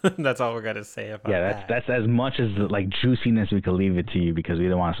that's all we're gonna say about that. Yeah, that's as much as like juiciness we could leave it to you because we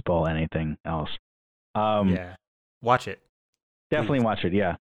don't want to spoil anything else. Yeah, watch it. Definitely please. Watch it.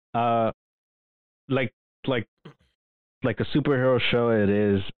 Yeah. Like a superhero show. It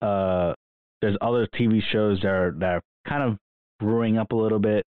is. There's other TV shows that are kind of brewing up a little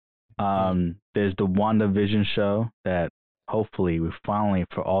bit. There's the WandaVision show that hopefully we finally,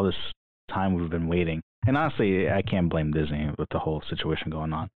 for all this time we've been waiting. And honestly, I can't blame Disney with the whole situation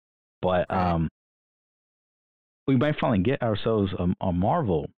going on. But we might finally get ourselves a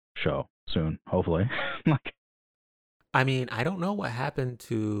Marvel show soon, hopefully. I mean, I don't know what happened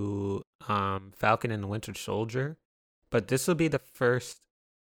to Falcon and the Winter Soldier, but this will be the first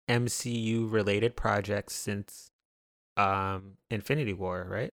MCU-related project since Infinity War,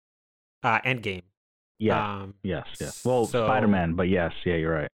 right? Endgame. Yeah. Yes. Well, so, Spider-Man, but yes, yeah,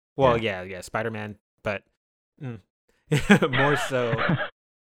 you're right. Well, yeah, Spider-Man, but more so.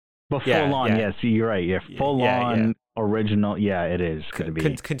 But full on, yes, you're right. Yeah, full on original. Yeah, it is going to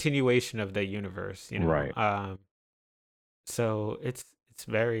be continuation of the universe. Right. So it's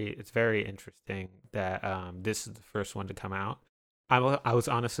very interesting that this is the first one to come out. I was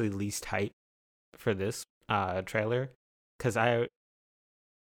honestly least hyped for this trailer because I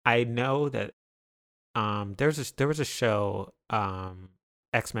know that there was a show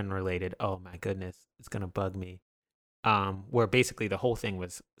X-Men related. Oh my goodness, it's gonna bug me. Where basically the whole thing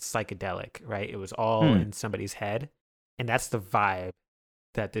was psychedelic, right? It was all in somebody's head, and that's the vibe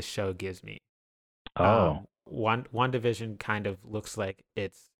that this show gives me. WandaVision kind of looks like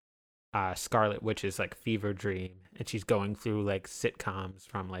it's Scarlet Witch's like fever dream, and she's going through like sitcoms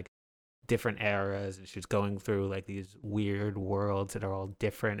from like different eras, and she's going through like these weird worlds that are all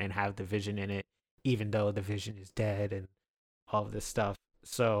different and have the Vision in it, even though the Vision is dead and all of this stuff.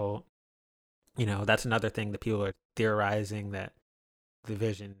 So, that's another thing that people are theorizing, that the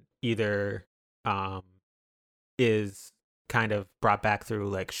Vision either is kind of brought back through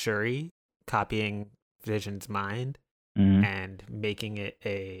like Shuri copying Vision's mind and making it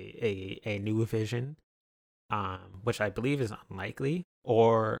a new Vision, which I believe is unlikely,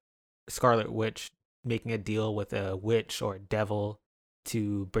 or Scarlet Witch making a deal with a witch or a devil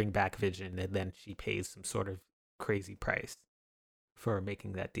to bring back Vision, and then she pays some sort of crazy price for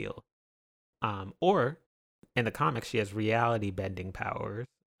making that deal. Or in the comics, she has reality bending powers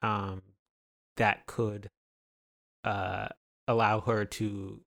that could allow her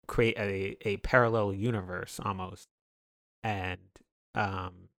to create a parallel universe almost, and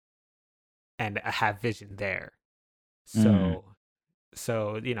um and have Vision there. So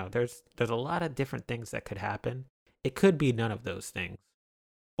there's a lot of different things that could happen. It could be none of those things,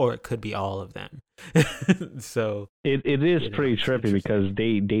 or it could be all of them. So it is pretty it's trippy because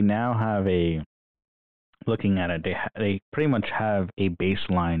they now have looking at it, they pretty much have a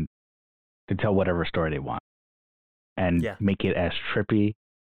baseline to tell whatever story they want, and make it as trippy,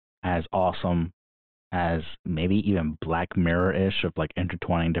 as awesome, as maybe even Black Mirror-ish, of like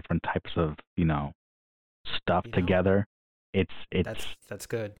intertwining different types of stuff together. That's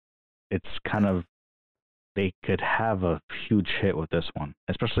good. It's kind of, they could have a huge hit with this one,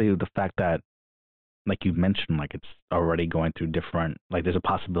 especially the fact that, like you mentioned, like it's already going through different, like there's a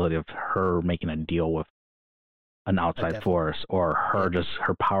possibility of her making a deal with an outside force, or her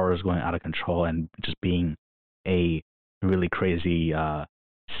her powers going out of control and just being a really crazy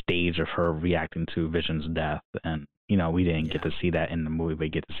stage of her reacting to Vision's death. And we didn't get to see that in the movie, but we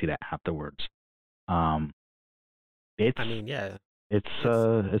get to see that afterwards. It's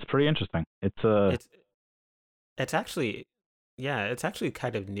pretty interesting. It's actually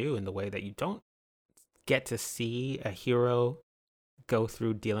kind of new in the way that you don't get to see a hero go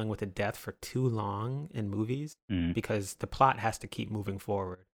through dealing with a death for too long in movies, because the plot has to keep moving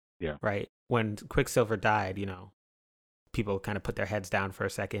forward. Yeah. Right. When Quicksilver died, people kind of put their heads down for a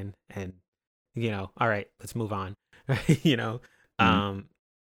second and, all right, let's move on. When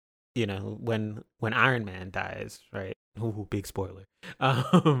Iron Man dies, right? Ooh, big spoiler.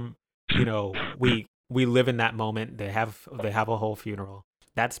 We live in that moment. They have a whole funeral.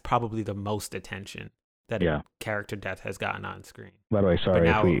 That's probably the most attention that a character death has gotten on screen. By the way, sorry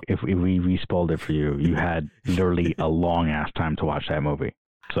if we spoiled it for you. You had literally a long ass time to watch that movie.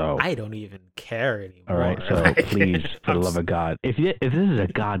 So I don't even care anymore. All right, so please, for the love of God, if this is a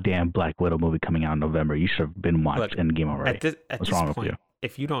goddamn Black Widow movie coming out in November, you should have been watched Endgame already. What's wrong with you?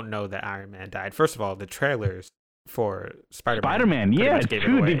 If you don't know that Iron Man died, first of all, the trailers for Spider-Man, yeah,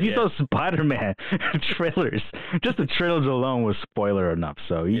 dude, if you saw Spider-Man trailers, just the trailers alone was spoiler enough.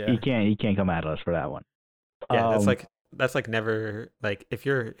 So you can't come at us for that one. Yeah, that's like never, like, if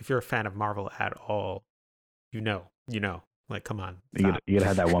you're a fan of Marvel at all, like, come on. You gotta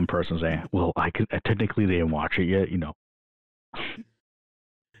have that one person saying, "Well, I technically didn't watch it yet,"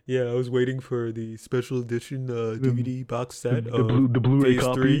 Yeah, I was waiting for the special edition DVD box set. The Blu-ray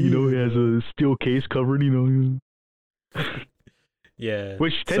copy, 3. It has a steel case covered, Yeah.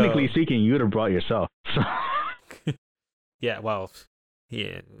 Which, technically speaking, you would have brought yourself. Yeah, well,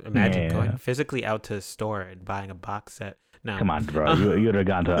 imagine going physically out to a store and buying a box set. No. Come on, bro. You would have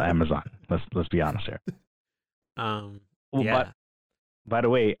gone to Amazon. Let's be honest here. By the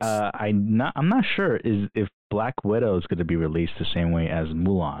way, I'm not sure if Black Widow is going to be released the same way as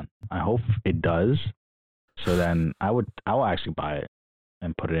Mulan. I hope it does. So then I will actually buy it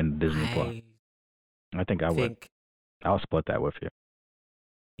and put it in Disney Plus. I think I would. I'll split that with you.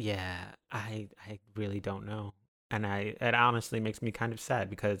 Yeah, I really don't know, and it honestly makes me kind of sad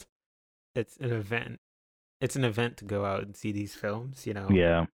because it's an event. It's an event to go out and see these films.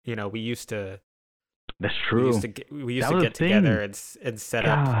 Yeah. We used to. That's true. We used to get together and set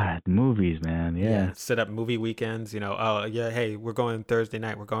up movies, man. Yeah. Set up movie weekends. Hey, we're going Thursday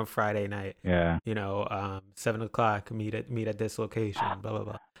night. We're going Friday night. Yeah. 7:00. Meet at this location. Blah blah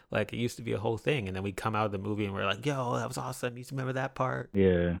blah. Like, it used to be a whole thing, and then we'd come out of the movie and we're like, "Yo, that was awesome. You remember that part?"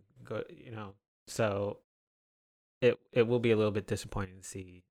 Yeah. So it will be a little bit disappointing to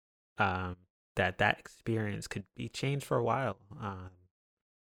see that experience could be changed for a while.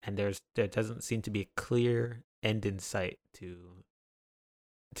 And there doesn't seem to be a clear end in sight to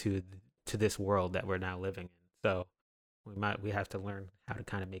this world that we're now living in. So we have to learn how to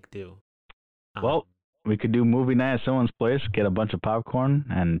kind of make do. Well, we could do movie night at someone's place, get a bunch of popcorn,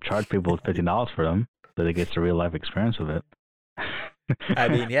 and charge people $50 for them, so they get the real life experience of it. I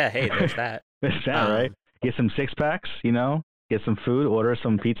mean, yeah. Hey, there's that. There's that, right? Get some 6-packs, get some food, order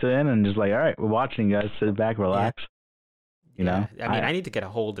some pizza in, and just like, all right, we're watching, you guys. Sit back, relax. I mean, I need to get a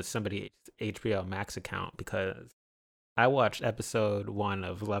hold of somebody's HBO Max account because I watched episode 1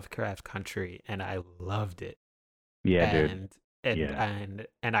 of Lovecraft Country and I loved it. Yeah, dude. And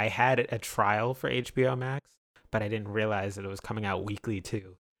I had a trial for HBO Max, but I didn't realize that it was coming out weekly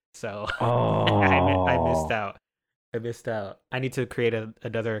too. So I missed out. I need to create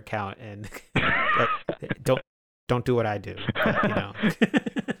another account and don't do what I do. But,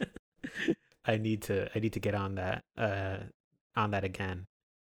 I need to get on that again.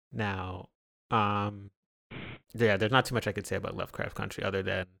 Now, there's not too much I could say about Lovecraft Country other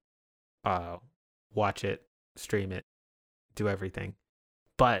than watch it, stream it, do everything.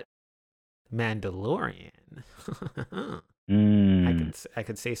 But Mandalorian, Mm, I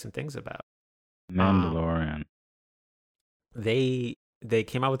could say some things about. Mandalorian. They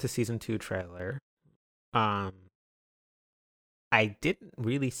came out with the season 2 trailer. Um, I didn't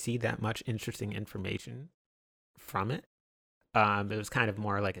really see that much interesting information from it. It was kind of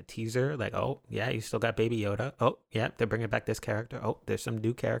more like a teaser, like, oh yeah, you still got Baby Yoda. Oh yeah, they're bringing back this character. Oh, there's some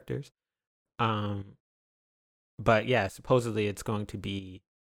new characters. But yeah, supposedly it's going to be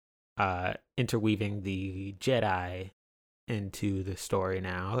interweaving the Jedi into the story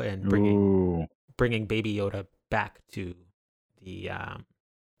now and bringing Baby Yoda back to the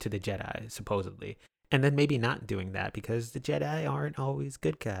Jedi supposedly, and then maybe not doing that because the Jedi aren't always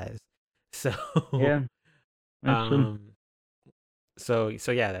good guys. So Yeah. So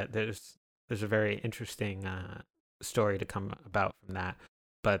yeah, there's a very interesting story to come about from that.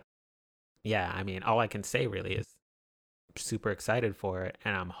 But yeah, I mean, all I can say really is super excited for it,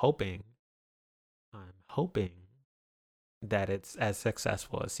 and I'm hoping that it's as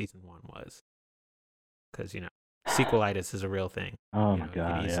successful as season 1 was, because sequelitis is a real thing. Oh my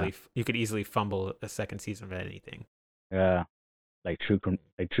god! You could easily fumble a second season of anything. Yeah, like true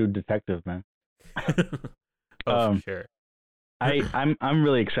detective, man. For sure. I'm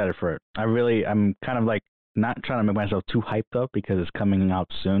really excited for it. I'm kind of like not trying to make myself too hyped up because it's coming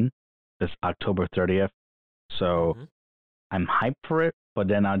out soon, this October 30th. So I'm hyped for it, but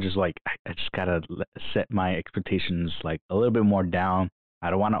then I just gotta set my expectations like a little bit more down. I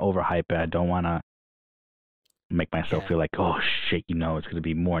don't want to overhype it. I don't want to make myself feel like, oh shit, it's gonna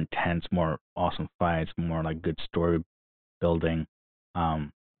be more intense, more awesome fights, more like good story building.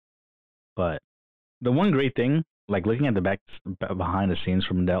 But the one great thing, like looking at the behind the scenes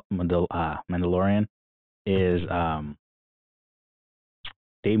from Mandalorian, is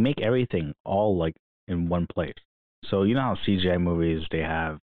they make everything all like in one place. So you know how CGI movies, they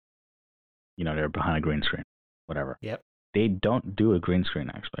have, they're behind a green screen, whatever. Yep. They don't do a green screen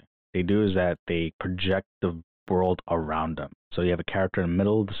actually. They do is that they project the world around them. So you have a character in the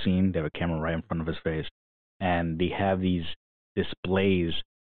middle of the scene, they have a camera right in front of his face, and they have these displays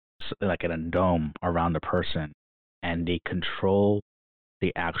like in a dome around the person, and they control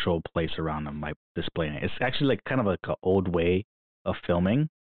the actual place around them, like displaying it. It's actually like kind of like an old way of filming,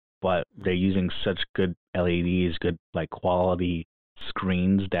 but they're using such good LEDs, good like quality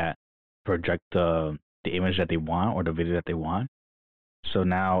screens that project the image that they want or the video that they want. So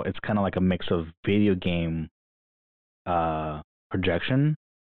now it's kind of like a mix of video game projection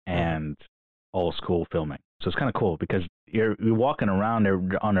and old school filming. So it's kind of cool because you're walking around, they're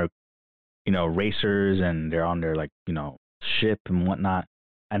on their racers, and they're on their ship and whatnot,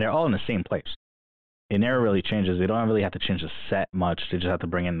 and they're all in the same place. It never really changes. They don't really have to change the set much. They just have to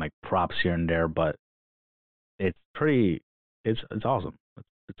bring in like props here and there, but it's awesome.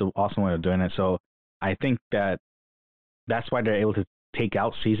 It's an awesome way of doing it. So I think that's why they're able to take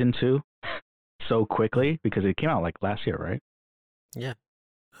out season 2 so quickly, because it came out like last year, right? Yeah.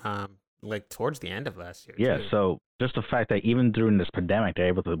 Like towards the end of last year. Yeah, too. so just the fact that even during this pandemic, they're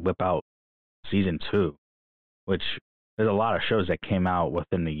able to whip out season 2, which there's a lot of shows that came out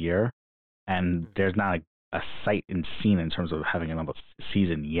within the year, and there's not a sight and scene in terms of having another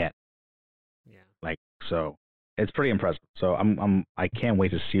season yet. Yeah. So it's pretty impressive. So I can't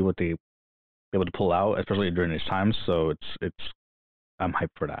wait to see what they able to pull out, especially during these times. So I'm hyped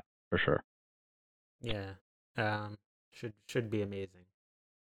for that for sure. Yeah. Should be amazing.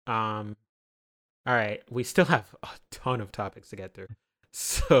 All right, we still have a ton of topics to get through.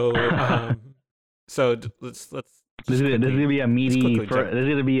 So let's this is gonna be a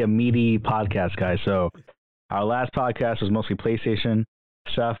meaty podcast, guys. So our last podcast was mostly PlayStation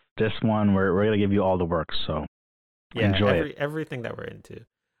stuff. This one we're gonna give you all the works. So enjoy everything that we're into.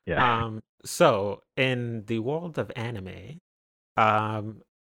 Yeah. So in the world of anime,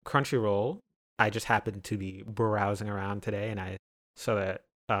 Crunchyroll, I just happened to be browsing around today, and I saw that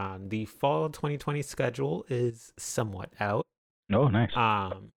the fall 2020 schedule is somewhat out. Oh, nice.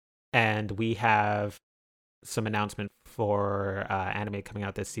 And we have some announcement for anime coming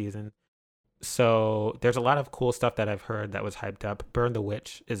out this season. So there's a lot of cool stuff that I've heard that was hyped up. Burn the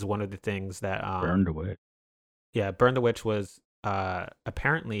Witch is one of the things that Burn the Witch. Yeah, Burn the Witch was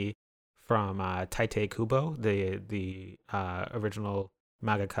apparently from Tite Kubo, the original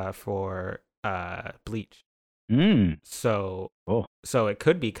mangaka for Bleach. So it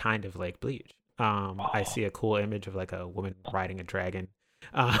could be kind of like Bleach. I see a cool image of like a woman riding a dragon.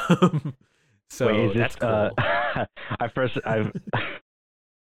 So wait, that's cool.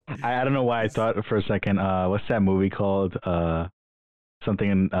 I don't know why I thought for a second. What's that movie called? something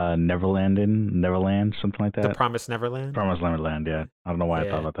in Neverland, something like The that. Promised Neverland. Promised Neverland. Yeah, I don't know why I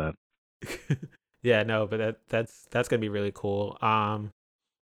thought Yeah. about that. Yeah, no, but that's gonna be really cool.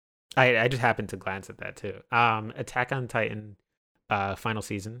 I just happened to glance at that too. Attack on Titan, final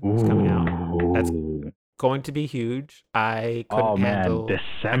season is coming out. That's Ooh. going to be huge. Oh man, I couldn't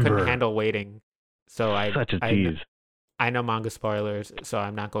December. handle waiting. So Such a I tease. I know manga spoilers, so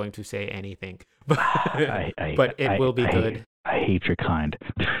I'm not going to say anything. I But it will be I, good. I hate your kind.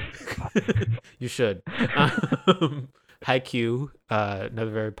 You should. Haikyuu,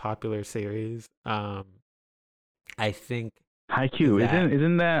 another very popular series. I think Haikyuu, that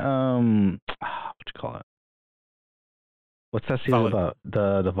isn't that what you call it? What's that series volley, about?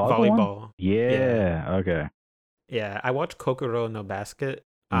 The volleyball one? volleyball. Yeah, Yeah. Okay. yeah. I watched Kokoro no Basket,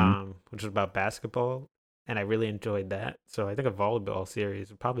 Mhm. which is about basketball, and I really enjoyed that. So I think a volleyball series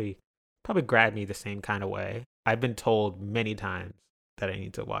would probably grab me the same kind of way. I've been told many times that I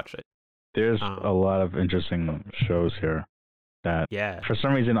need to watch it. There's a Um, lot of interesting shows here that, yeah. for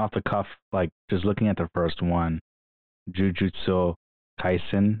some reason, off the cuff, like just looking at the first one, Jujutsu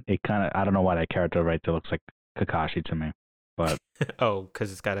Kaisen, it kind of, I don't know why that character right there looks like Kakashi to me, but Oh,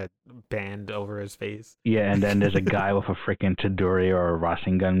 because it's got a band over his face. yeah, and then there's a guy with a freaking Tadori or a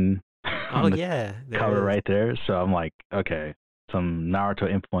Rasengan Oh on the yeah, there cover is. right there. So I'm like, okay, some Naruto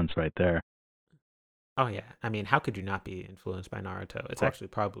influence right there. Oh yeah. I mean, how could you not be influenced by Naruto? It's actually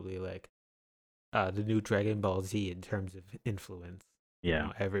probably like the new Dragon Ball Z in terms of influence. You Yeah.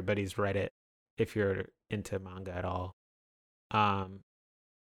 know, everybody's read it if you're into manga at all. Um,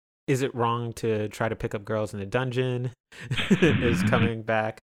 is it wrong to try to pick up girls in a dungeon? Is coming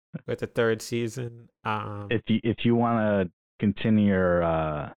back with the third season. If you want to continue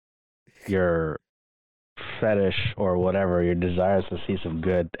your fetish or whatever, your desires to see some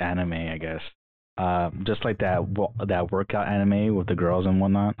good anime, I guess. Just like that workout anime with the girls and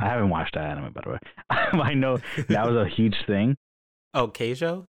whatnot. I haven't watched that anime, by the way. I know that was a huge thing. Oh,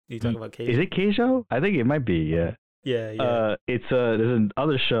 Keijo? You talking about Is Keijo? it Keijo? I think it might be. Yeah. Yeah, yeah. It's there's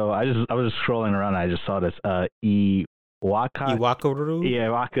another show. I was just scrolling around. And I just saw this. Iwaka. Iwakuru? Yeah,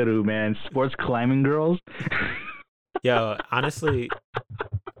 Wakaru, man. Sports climbing girls. Yo, honestly,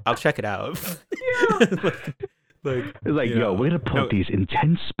 I'll check it out. like, It's like, you yo, know, we're gonna put no, these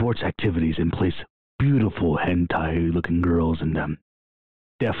intense sports activities in place. Beautiful hentai looking girls and them.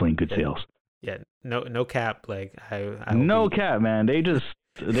 Definitely good yeah, sales. yeah, no cap. Like, I will No be. cap, man. They're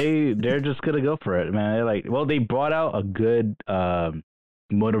just gonna go for it, man. They're like, well, they brought out a good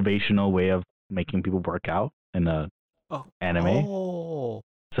motivational way of making people work out in the Oh, anime. oh.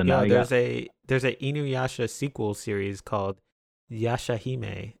 So now Yo, you got there's a Inuyasha sequel series called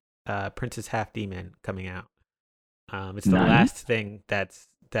Yashahime, Princess Half Demon, coming out. It's the none. last thing that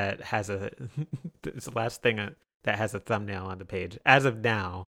has a it's the last thing that has a thumbnail on the page. As of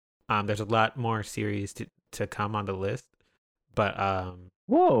now, there's a lot more series to come on the list, but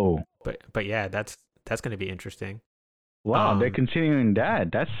Whoa. but yeah, that's gonna be interesting. Wow, they're continuing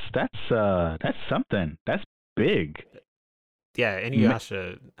that. That's something. That's big. Yeah,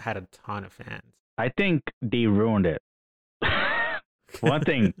 Inuyasha had a ton of fans. I think they ruined it. One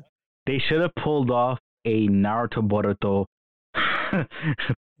thing, they should have pulled off a Naruto Boruto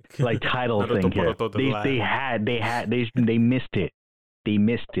like title Naruto thing here. Boruto the They missed it. They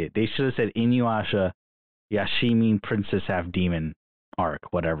missed it. They should have said Inuyasha Yashimi Princess Half Demon arc,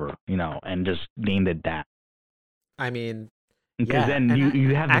 whatever, and just named it that. I mean, Because yeah, then and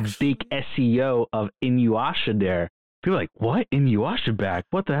you have the actually, big SEO of Inuyasha there. People are like, what? Inuyasha back?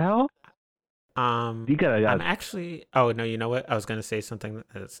 What the hell? You gotta I'm actually. Oh no, you know what? I was gonna say something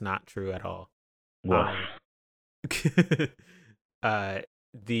that's not true at all. what?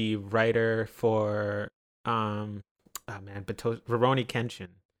 The writer for oh man, Rurouni Kenshin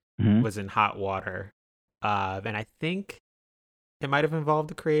Mhm. was in hot water, and I think it might have involved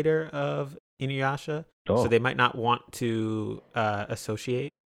the creator of Inuyasha, Oh. so they might not want to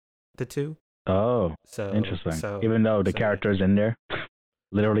associate the two. Oh, So interesting. so Even though the so yeah. character's in there,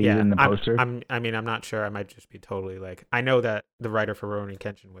 literally Yeah, in the poster. I mean, I'm not sure. I might just be totally like. I know that the writer for Rurouni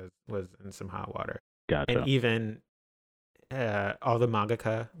Kenshin was in some hot water, Gotcha. and even all the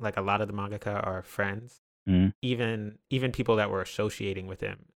mangaka, like a lot of the mangaka, are friends. Mhm. Even people that were associating with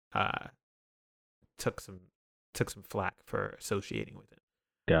him, took some flack for associating with him.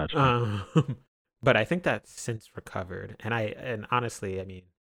 Gotcha. But I think that's since recovered, and honestly, I mean,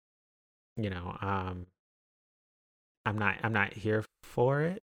 I'm not here for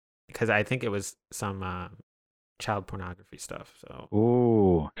it because I think it was some child pornography stuff. So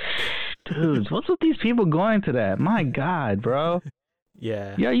Ooh, dudes, what's with these people going to that? My God, bro.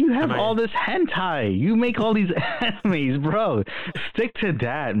 Yeah. Yeah, you have Am I- all this hentai. You make all these animes, bro. Stick to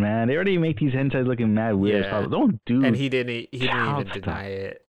that, man. They already make these hentais looking mad weird. Yeah. So don't do. And he didn't child even stuff. deny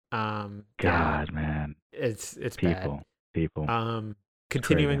it. Yeah, God, man. it's bad. People.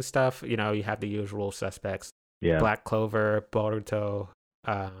 Continuing stuff, you know, you have the usual suspects. Yeah. Black Clover, Boruto,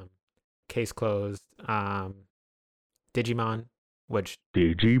 Case Closed, Digimon, which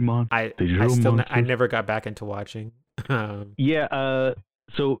Digimon. I Digital still I monsters. never got back into watching. Yeah.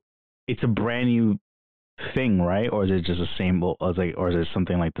 So it's a brand new thing, right? Or is it just the same? Or is it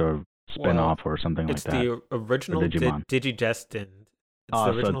something like the spin-off or something like It's that? the original Digimon. Digidestined. It's Oh,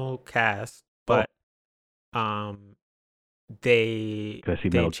 the so- original cast, but they 'Cause I see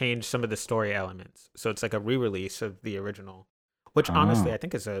they Metal- changed some of the story elements, so it's like a re-release of the original, which honestly Oh. I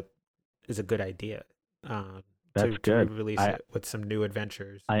think is a good idea. That's to good. re-release I- it with some new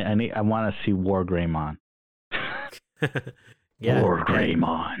adventures. I want to see War Greymon. Yeah, War and,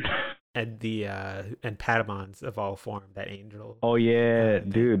 Greymon. and the and Patamons of all form, that angel. Oh yeah, thing.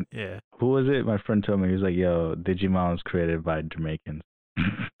 dude. Yeah. Who was it? My friend told me, he was like, "Yo, Digimon was created by Jamaicans."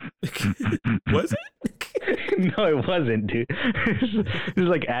 Was it? No, it wasn't, dude. It was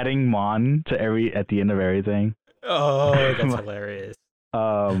like adding mon to at the end of everything. Oh, that's hilarious.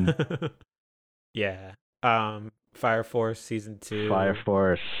 Yeah. Fire Force season 2. Fire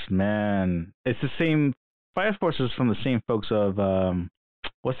Force, man, it's the same. Fire Force is from the same folks of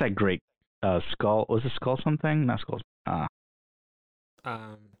what's that great Skull? Was it Skull something? Not Skull.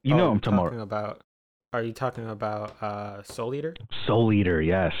 You know what I'm talking about. Are you talking about Soul Eater? Soul Eater,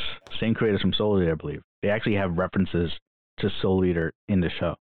 yes. Same creators from Soul Eater, I believe. They actually have references to Soul Eater in the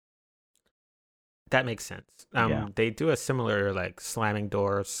show. That makes sense. Yeah. They do a similar like slamming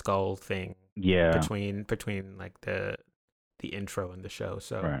door skull thing. Yeah. Between like the intro and the show,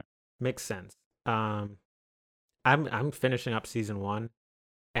 so Right. makes sense. I'm finishing up season 1,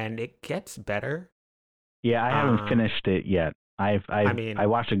 and it gets better. Yeah, I haven't finished it yet. I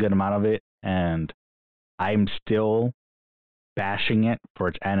watched a good amount of it, and I'm still bashing it for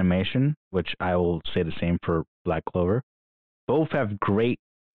its animation, which I will say the same for Black Clover. Both have great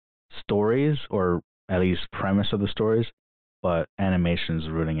stories, or at least premise of the stories, but animation's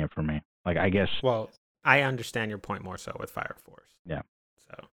ruining it for me. Like, I guess. Well, I understand your point more so with Fire Force. Yeah.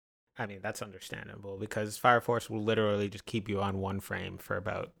 So, I mean, that's understandable because Fire Force will literally just keep you on one frame for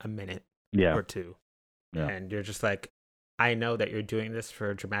about a minute or two. Yeah. And you're just like, I know that you're doing this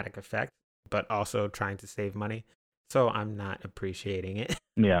for dramatic effect, but also trying to save money. So I'm not appreciating it.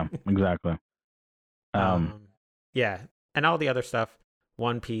 Yeah, exactly. Yeah. And all the other stuff,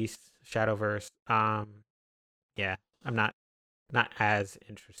 One Piece, Shadowverse. Yeah, I'm not as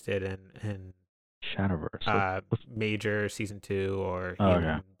interested in Shadowverse. Major season 2 or Oh, even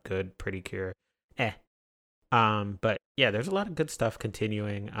okay. Good Pretty Cure. But yeah, there's a lot of good stuff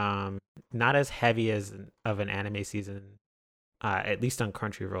continuing. Not as heavy as of an anime season, at least on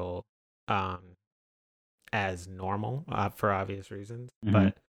Crunchyroll, as normal, for obvious reasons.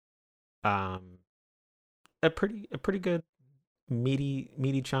 Mhm. But a pretty good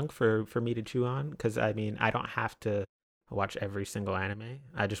meaty chunk for me to chew on, because I mean, I don't have to watch every single anime.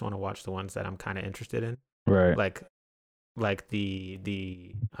 I just want to watch the ones that I'm kind of interested in. Right. Like the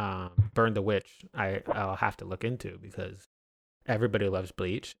Burn the Witch, I'll have to look into because everybody loves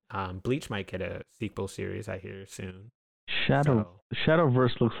Bleach. Bleach might get a sequel series, I hear, soon.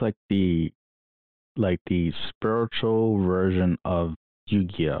 Shadowverse looks like the spiritual version of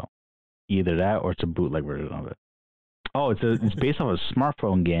Yu-Gi-Oh. Either that or it's a bootleg version of it. Oh, it's based off a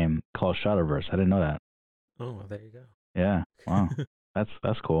smartphone game called Shadowverse. I didn't know that. Oh, well, there you go. Yeah. Wow.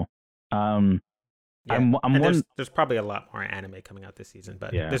 That's cool. Yeah. And there's probably a lot more anime coming out this season,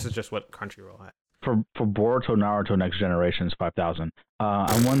 but this is just what Crunchyroll had. For Boruto, Naruto, Next Generation's 5,000.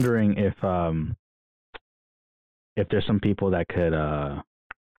 I'm wondering if there's some people that could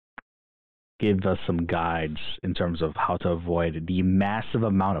give us some guides in terms of how to avoid the massive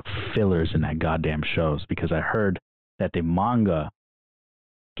amount of fillers in that goddamn shows, because I heard that the manga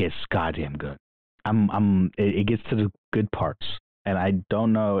gets goddamn good. It gets to the good parts, and I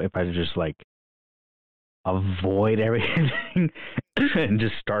don't know if I should just like avoid everything and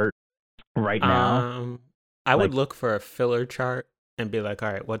just start right now. I would look for a filler chart and be like,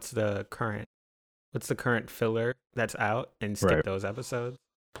 all right, what's the current filler that's out, and skip those episodes.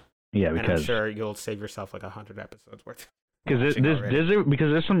 Yeah, because and I'm sure you'll save yourself like 100 episodes worth. Because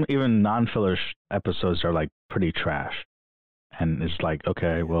there's some even non-filler episodes that are like pretty trash, and it's like,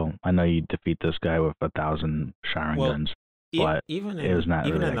 okay, well, I know you defeat this guy with 1,000 Sharingans, but even it was not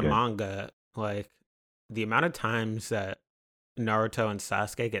even really in the good. manga, like the amount of times that Naruto and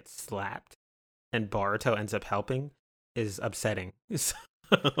Sasuke get slapped, and Boruto ends up helping, is upsetting. So,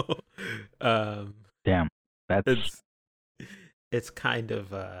 um, Damn, that's it's it's kind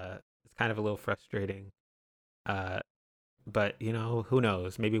of a little frustrating. Uh, but who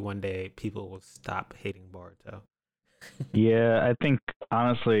knows? Maybe one day people will stop hating Boruto. yeah. I think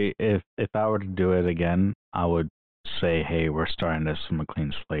honestly, if I were to do it again, I would say, hey, we're starting this from a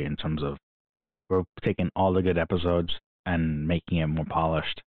clean slate in terms of we're taking all the good episodes and making it more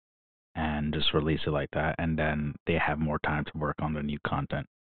polished and just release it like that, and then they have more time to work on the new content.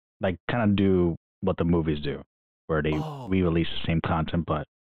 Like kind of do what the movies do, where they Oh, re-release the same content but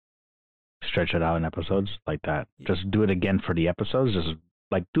stretch it out in episodes like that. Just do it again for the episodes. Just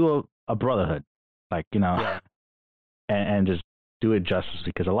like do a Brotherhood, like yeah, and just do it justice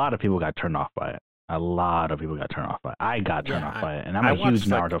because a lot of people got turned off by it. A lot of people got turned off by it. I got turned off yeah. by it, and I'm I a huge watched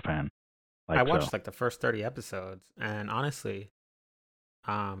Naruto fan. I Like so, watched like the first 30 episodes, and honestly,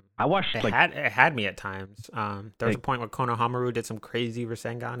 I watched like it had me at times. There was a like point where Konohamaru did some crazy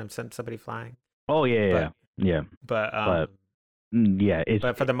Rasengan and sent somebody flying, oh yeah yeah but yeah, but but yeah it's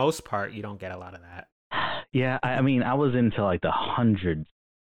but for the most part, you don't get a lot of that. yeah. I mean I was into like the hundred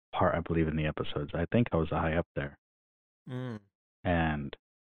part I believe in the episodes. I think I was high up there, Mm. and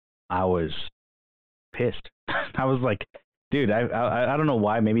I was pissed. I was like, dude, I don't know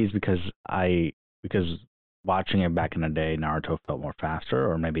why. Maybe it's because watching it back in the day, Naruto felt more faster,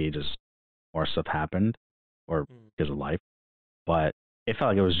 or maybe just more stuff happened, or Mm. because of life. But it felt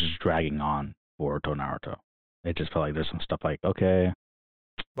like it was just dragging on Boruto Naruto. It just felt like there's some stuff like, okay,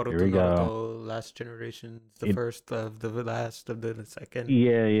 here Boruto, we go. Naruto, Last Generations, the It, first of the last of the second.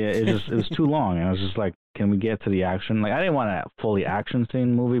 yeah, yeah. It was too long, and I was just like, can we get to the action? Like, I didn't want a fully action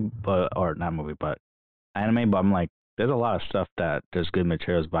scene movie, but or not movie, but anime. But I'm like, there's a lot of stuff that there's good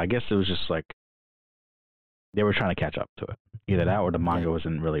materials, but I guess it was just like they were trying to catch up to it. Either that or the Yeah, manga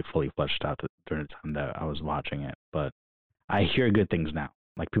wasn't really fully fleshed out during the time that I was watching it. But I hear good things now.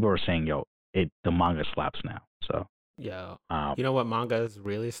 Like people are saying, "Yo, the manga slaps now." So, yo, um, you know what manga is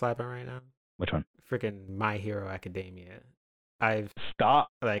really slapping right now? which one? Freaking My Hero Academia. I've Stop!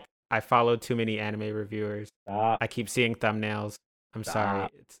 like I follow too many anime reviewers. Stop! I keep seeing thumbnails. I'm sorry.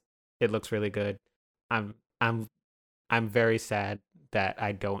 Stop! It looks really good. I'm I'm I'm very sad that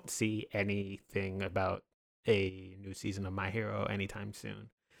I don't see anything about a new season of My Hero anytime soon.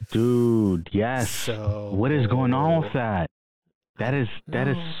 Dude, yes. What is going on with So that? I don't That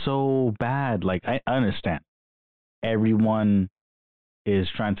is know. so bad. Like I understand everyone is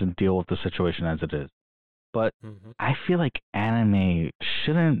trying to deal with the situation as it is. But Mm-hmm. I feel like anime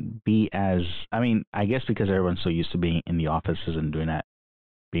shouldn't be as. I mean, I guess because everyone's so used to being in the offices and doing that,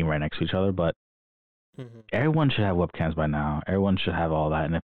 being right next to each other. But Mm-hmm. everyone should have webcams by now. Everyone should have all that.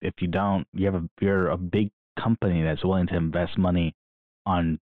 And if you don't, you're a big company that's willing to invest money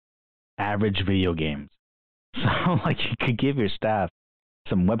on average video games. So like you could give your staff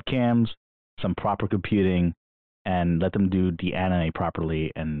some webcams, some proper computing, and let them do the anime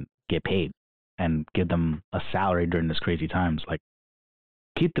properly and get paid and give them a salary during this crazy times. Like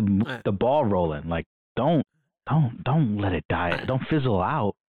keep I, the ball rolling. Like don't let it die. I, Don't fizzle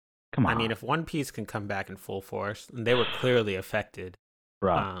out. Come I mean, on, if One Piece can come back in full force, and they were clearly affected,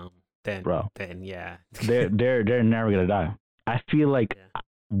 bro, um, then bro. yeah, They're never gonna die. I feel like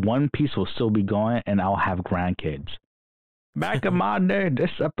One Piece will still be going, and I'll have grandkids. Back in my day, this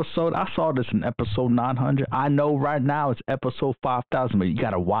episode, I saw this in episode 900. I know right now it's episode 5,000, but you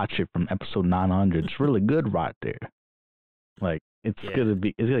gotta watch it from episode 900. It's really good right there. Like it's yeah,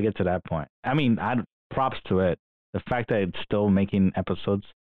 it's gonna get to that point. I mean, I props to it. The fact that it's still making episodes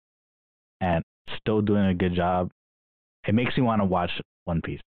and still doing a good job, it makes me want to watch One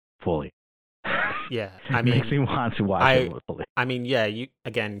Piece fully. yeah. I It makes me mean, want to watch I it fully. I mean, yeah. You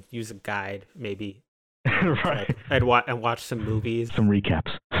again use a guide maybe, to Right. like and watch some movies, Some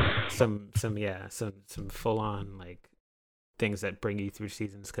recaps. some full on like things that bring you through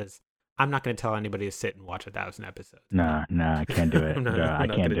seasons. Because I'm not going to tell anybody to sit and watch 1,000 episodes. Nah, I can't do it. I'm not, No, I'm I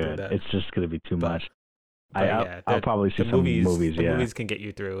not can't gonna do do it. that. It's just gonna be too But much. yeah, I'll probably see some movies. The Yeah, movies can get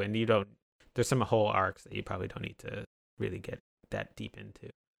you through, and you don't. There's some whole arcs that you probably don't need to really get that deep into.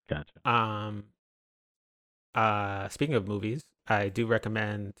 gotcha. Speaking of movies, I do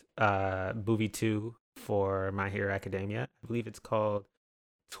recommend movie 2 for My Hero Academia. I believe it's called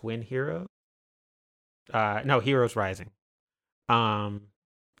Twin Hero. No, Heroes Rising. Um,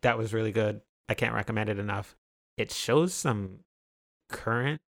 that was really good. I can't recommend it enough. It shows some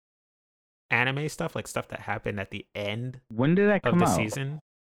current anime stuff, like stuff that happened at the end When did that of come the out? season.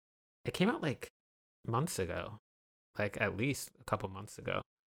 It came out like months ago, like at least a couple months ago.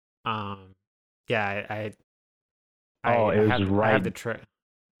 Um, yeah, Oh, it was I have right. the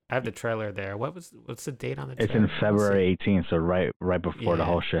have the trailer there. What's the date on the It's trailer? in February 18th, so right before the Yeah.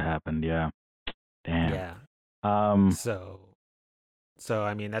 whole shit happened. Yeah. Damn. Yeah. Um. So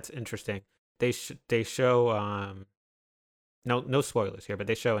I mean that's interesting. They show no spoilers here, but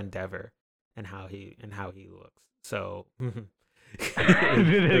they show Endeavor and how he looks. So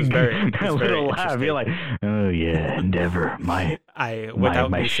it was very A little laugh. interesting. You're like, oh yeah, Endeavor, my without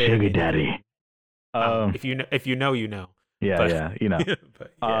my me saying sugar anything, daddy. if you know, you know. Yeah, But, yeah, you know.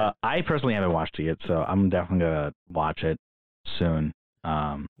 but yeah. I personally haven't watched it yet, so I'm definitely gonna watch it soon.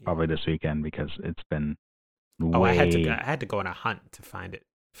 Probably this weekend because it's been Oh, I way. had to go on a hunt to find it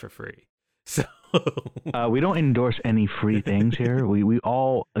for free. So We don't endorse any free things here. We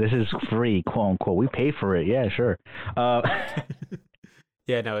all this is free, quote unquote. We pay for it. Yeah, sure.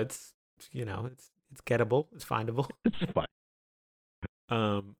 yeah, no, it's it's gettable, it's findable. It's fine.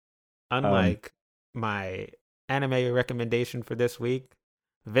 Unlike my anime recommendation for this week,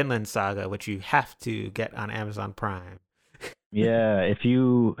 Vinland Saga, which you have to get on Amazon Prime. Yeah, if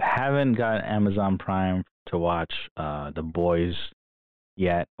you haven't got Amazon Prime to watch The Boys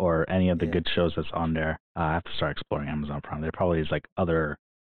yet or any of the Yeah. good shows that's on there, I have to start exploring Amazon Prime. There probably is like other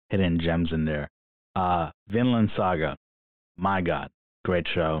hidden gems in there. Vinland Saga, my God, great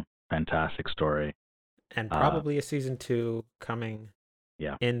show, fantastic story. And probably a season 2 coming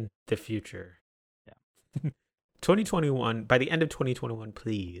Yeah. in the future. Yeah. 2021, by the end of 2021,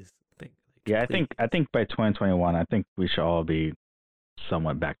 please. Yeah, I think by 2021, I think we should all be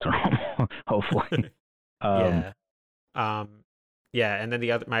somewhat back to normal, hopefully. Yeah. Yeah, and then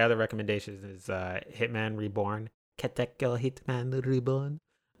my other recommendation is Hitman Reborn. Katekyo Hitman Reborn.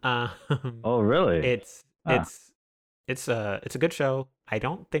 Oh, really? It's a good show. I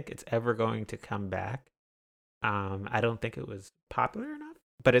don't think it's ever going to come back. I don't think it was popular enough,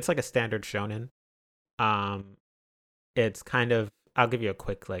 but it's like a standard shonen. It's kind of, I'll give you a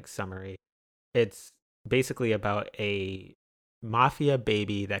quick like summary. It's basically about a mafia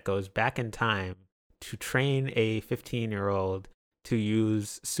baby that goes back in time to train a 15-year-old to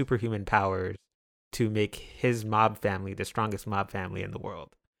use superhuman powers to make his mob family the strongest mob family in the world.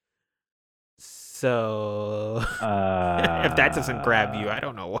 So if that doesn't grab you, I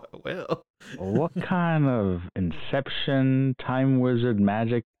don't know what will. What kind of Inception, Time Wizard,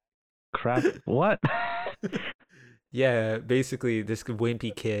 magic crap? What? Yeah, basically this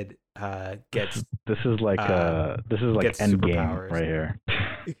wimpy kid gets this is like gets Endgame superpowers. right here.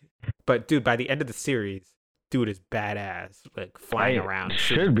 But dude, by the end of the series, dude is badass, like flying around,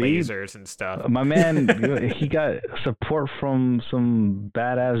 should shooting be. lasers and stuff. My man, he got support from some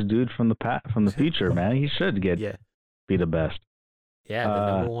badass dude from the future, man. He should be the best. Yeah, the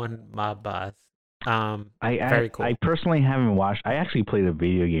number one mob boss. Very cool. I personally haven't watched. I actually played a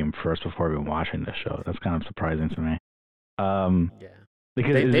video game first before even watching this show. That's kind of surprising to me. Yeah,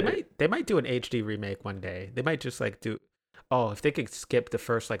 because they might do an HD remake one day. They might just like do. Oh, if they could skip the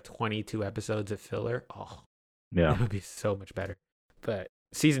first like 22 episodes of filler, yeah, it would be so much better. But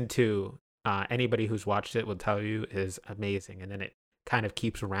season 2, anybody who's watched it will tell you is amazing, and then it kind of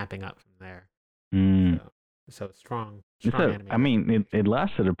keeps ramping up from there. So strong anime. I mean, it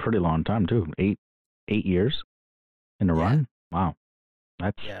lasted a pretty long time too. 8 years in a run. Wow,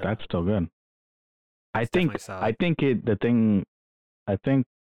 that's still good. I think it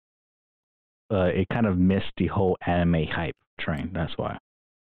kind of missed the whole anime hype train. That's why.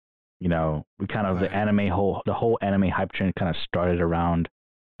 We kind of the whole anime hype train kind of started around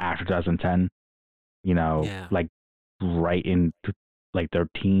after 2010. Like right into like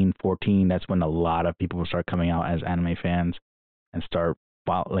 13, 14. That's when a lot of people start coming out as anime fans and start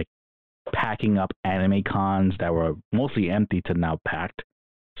like packing up anime cons that were mostly empty to now packed.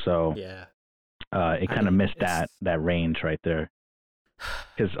 So it kind of missed that range right there.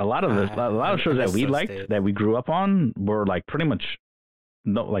 Because a lot of shows that we liked, that we grew up on, were like pretty much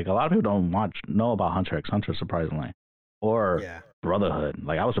like a lot of people don't know about Hunter x Hunter, surprisingly, or Brotherhood.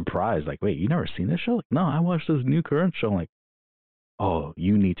 Like I was surprised. Like, wait, you never seen this show? Like, no, I watched this new current show. Like, oh,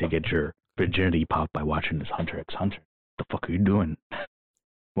 you need to get your virginity popped by watching this Hunter x Hunter. The fuck are you doing?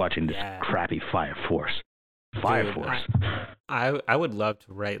 Watching this crappy Fire Force. I would love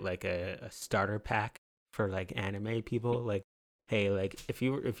to write like a starter pack for like anime people. Like, hey, like if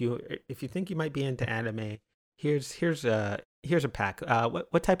you think you might be into anime, here's a pack.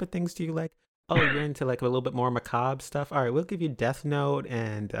 What type of things do you like? Oh, you're into like a little bit more macabre stuff. All right, we'll give you Death Note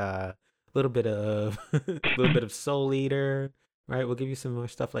and a little bit of Soul Eater. Right, we'll give you some more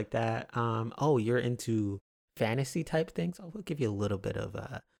stuff like that. Oh, you're into fantasy type things. Oh, we'll give you a little bit of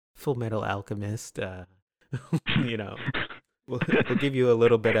Full Metal Alchemist. We'll give you a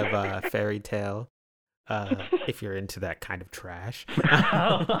little bit of Fairy Tail. if you're into that kind of trash.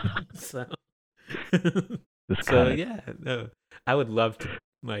 So, This so kind of yeah, no, I would love to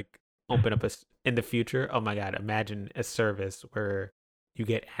like open up in the future. Oh my God, imagine a service where you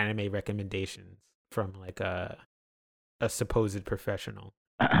get anime recommendations from like a supposed professional,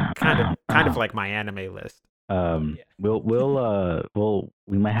 kind of like my anime list. Yeah.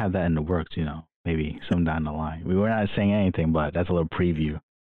 we might have that in the works, you know, maybe some down the line. We were not saying anything, but that's a little preview.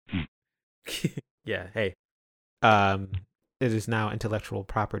 Yeah. Hey, it is now intellectual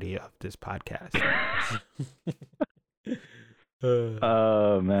property of this podcast.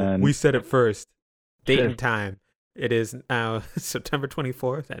 Oh man, we said it first. Date and time. It is now September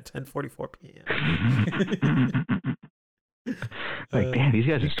 24th at 10:44 p.m. Like, damn, these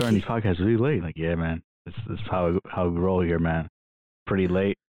guys are starting these podcasts really late. Like, yeah, man, this is how we roll here, man. Pretty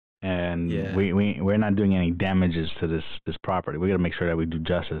late, and Yeah. we're not doing any damages to this property. We got to make sure that we do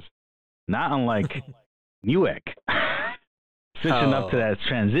justice. Not unlike Newegg, switching up to that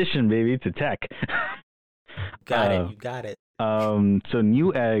transition, baby, to tech. Got it. You got it. So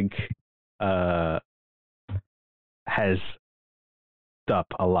Newegg has up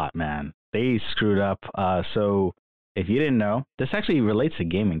a lot, man. They screwed up. So if you didn't know, this actually relates to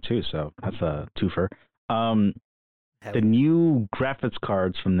gaming too. So that's a twofer. The new graphics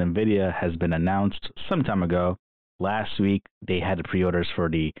cards from NVIDIA has been announced some time ago. Last week, they had the pre-orders for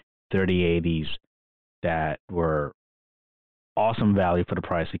the 3080s that were awesome value for the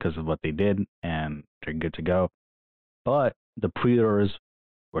price because of what they did, and they're good to go. But the pre-orders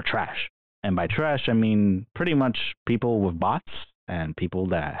were trash. And by trash, I mean pretty much people with bots and people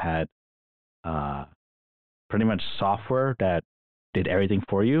that had pretty much software that did everything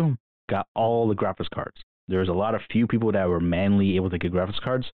for you got all the graphics cards. There was a lot of few people that were manually able to get graphics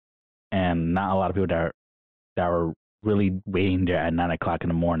cards, and not a lot of people that were really waiting there at 9 o'clock in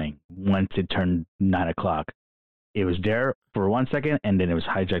the morning. Once it turned 9 o'clock, it was there for 1 second, and then it was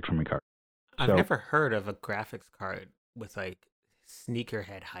hijacked from your card. I've never heard of a graphics card with like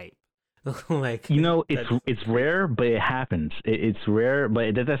sneakerhead hype. Like, you know, it's rare, but it happens. It's rare,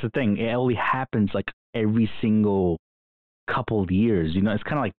 but that's the thing. It only happens like every single couple of years. You know, it's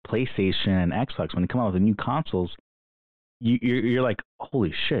kind of like PlayStation and Xbox when they come out with the new consoles. You're like,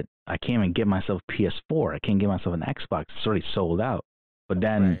 holy shit! I can't even get myself a PS4. I can't get myself an Xbox. It's already sold out. But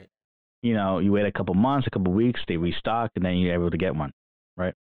then, right. You know, you wait a couple months, a couple weeks, they restock, and then you're able to get one,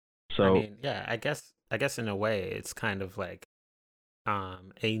 right? So I mean, yeah, I guess in a way, it's kind of like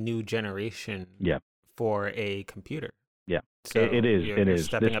a new generation for a computer. Yeah, so it is. You're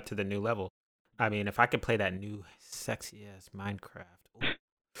stepping up to the new level. I mean, if I could play that new sexy ass Minecraft,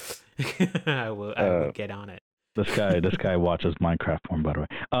 I would get on it. This guy watches Minecraft porn, by the way.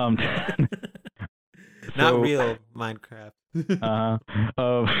 Not real Minecraft.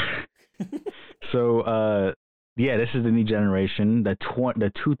 Yeah, this is the new generation. The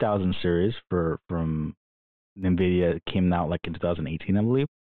 2000 series from NVIDIA came out like in 2018, I believe.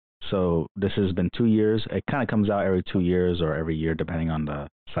 So this has been 2 years. It kind of comes out every 2 years or every year, depending on the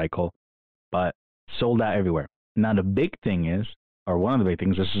cycle. But sold out everywhere. Now the big thing is, or one of the big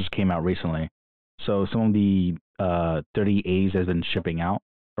things, this just came out recently. So some of the 3080s that's been shipping out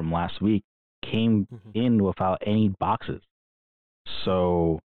from last week came in without any boxes.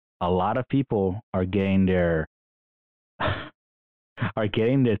 So a lot of people are getting their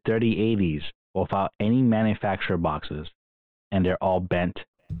 3080s without any manufacturer boxes, and they're all bent,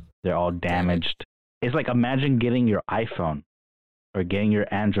 they're all damaged. It's like, imagine getting your iPhone or getting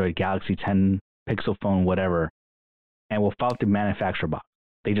your Android Galaxy 10 Pixel phone, whatever, and without the manufacturer box.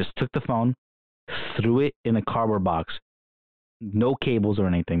 They just took the phone, threw it in a cardboard box, no cables or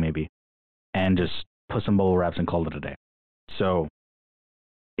anything maybe, and just put some bubble wraps and called it a day. So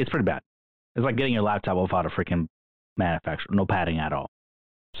it's pretty bad. It's like getting your laptop without a freaking manufacturer, no padding at all.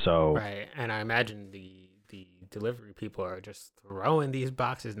 So right, and I imagine the delivery people are just throwing these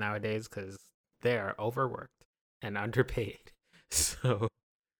boxes nowadays because they are overworked and underpaid. So,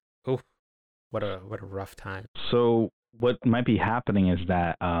 what a rough time. So what might be happening is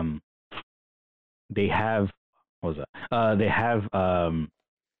that they have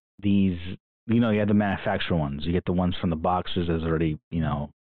these, you know, you have the manufacturer ones. You get the ones from the boxes as already, you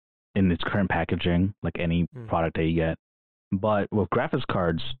know, in its current packaging, like any product that you get. But with graphics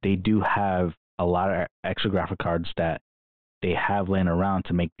cards, they do have a lot of extra graphic cards that they have laying around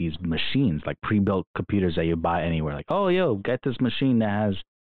to make these machines, like pre-built computers that you buy anywhere. Like, oh, yo, get this machine that has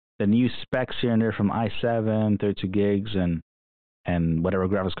the new specs here and there from i7, 32 gigs, and whatever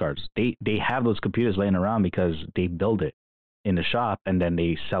graphics cards. They have those computers laying around because they build it in the shop and then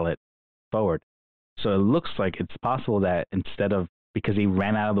they sell it forward. So it looks like it's possible that instead of, because they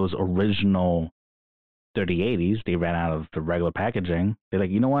ran out of those original 3080s. They ran out of the regular packaging. They're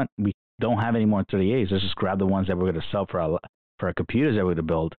like, you know what? We don't have any more 3080s. Let's just grab the ones that we're going to sell for our computers that we're going to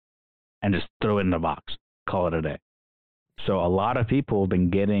build and just throw it in the box. Call it a day. So a lot of people have been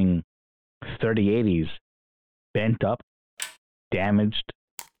getting 3080s bent up, damaged,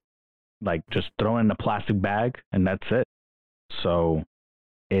 like just thrown in a plastic bag, and that's it. So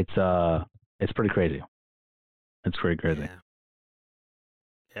it's pretty crazy. It's pretty crazy.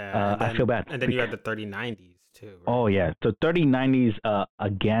 Yeah. I feel bad. And then you had the 3090s too. Right? Oh yeah, the 3090s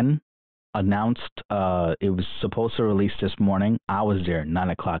again announced. It was supposed to release this morning. I was there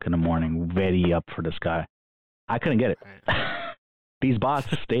 9:00 in the morning, ready up for this guy. I couldn't get it. Right. These bots,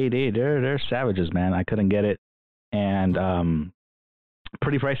 they're savages, man. I couldn't get it, and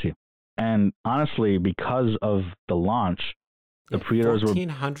pretty pricey. And honestly, because of the launch, the pre-orders were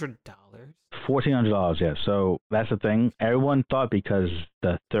 $1,400. $1,400, yeah. So that's the thing. Everyone thought because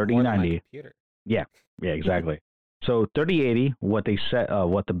the 3090, yeah, exactly. So 3080, what they set,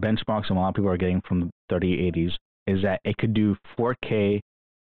 what the benchmarks and a lot of people are getting from the 3080s is that it could do 4K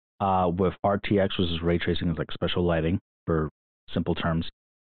with RTX, which is ray tracing, is like special lighting for simple terms,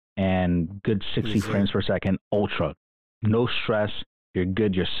 and good 60 frames per second, ultra, no stress. You're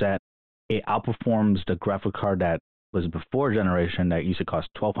good. You're set. It outperforms the graphic card that was before generation that used to cost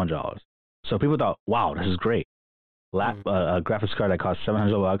 $1,200. So people thought, wow, this is great. A graphics card that cost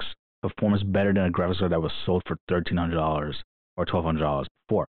 $700 performs better than a graphics card that was sold for $1,300 or $1,200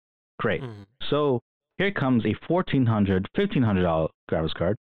 before. Great. So here comes a $1,400, $1,500 graphics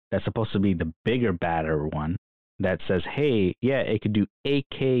card that's supposed to be the bigger, badder one that says, hey, yeah, it could do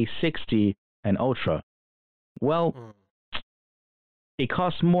 8K 60 and ultra. Well, it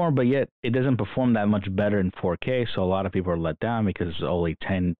costs more, but yet it doesn't perform that much better in 4K. So a lot of people are let down because it's only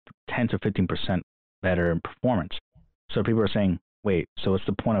 10 to 15% better in performance. So people are saying, wait, so what's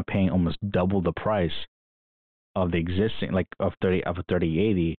the point of paying almost double the price of the existing, like of a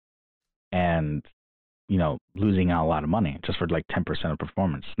 3080, and losing out a lot of money just for like 10% of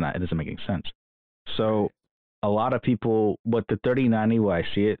performance? It doesn't make any sense. So a lot of people, what the 3090, what I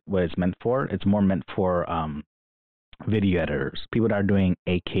see it, what it's meant for, it's more meant for video editors, people that are doing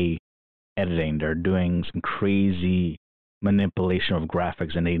 8K editing. They're doing some crazy manipulation of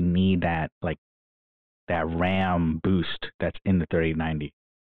graphics, and they need that RAM boost that's in the 3090.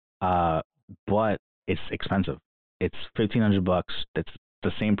 But it's expensive. It's $1,500. That's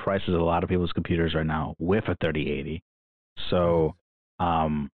the same price as a lot of people's computers right now with a 3080. So,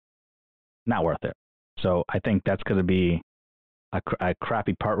 not worth it. So I think that's going to be a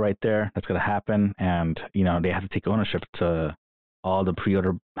crappy part right there. That's going to happen, and they have to take ownership to all the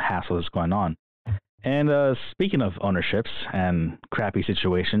pre-order hassle that's going on. And speaking of ownerships and crappy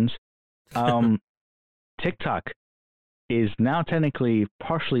situations, TikTok is now technically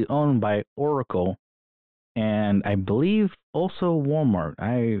partially owned by Oracle, and I believe also Walmart.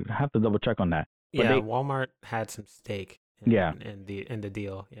 I have to double check on that. But Walmart had some stake in the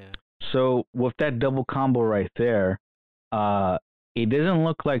deal. Yeah. So with that double combo right there, it doesn't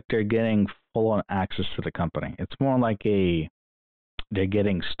look like they're getting full-on access to the company. It's more like they're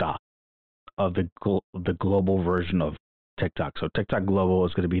getting stock of the global version of TikTok. So TikTok Global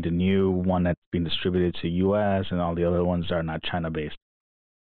is going to be the new one that's being distributed to U.S. and all the other ones are not China-based.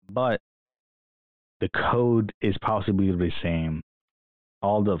 But the code is possibly going to be the same.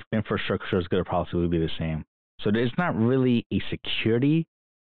 All the infrastructure is going to possibly be the same. So there's not really a security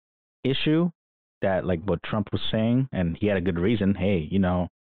issue that, like what Trump was saying, and he had a good reason. Hey,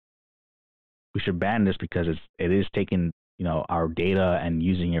 we should ban this because it is taking our data and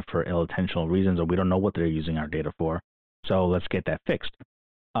using it for ill-intentional reasons, or we don't know what they're using our data for. So let's get that fixed.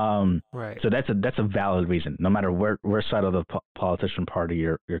 Right. So that's a valid reason, no matter where side of the politician party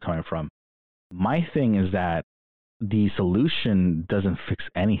you're coming from. My thing is that the solution doesn't fix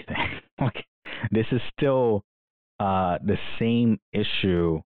anything. Like, this is still the same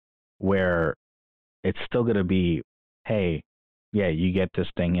issue where it's still going to be, hey, yeah, you get this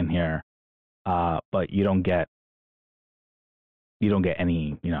thing in here, but you don't get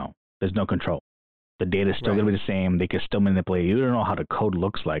any, there's no control. The data is still going to be the same. They can still manipulate. You don't know how the code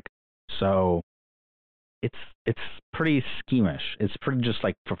looks like. So it's pretty schemish. It's pretty just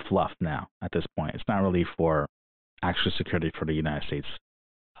like for fluff now at this point. It's not really for actual security for the United States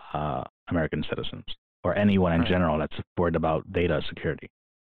American citizens or anyone in general that's worried about data security.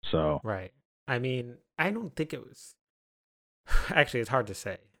 So right. I mean, I don't think it was. Actually, it's hard to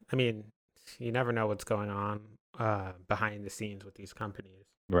say. I mean, you never know what's going on behind the scenes with these companies.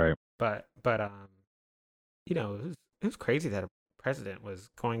 Right. But it was crazy that a president was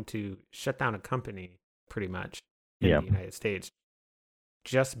going to shut down a company pretty much in the United States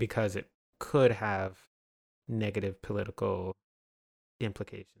just because it could have negative political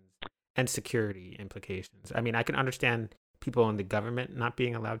implications and security implications. I mean, I can understand people in the government not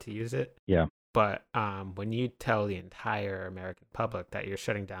being allowed to use it. Yeah. But when you tell the entire American public that you're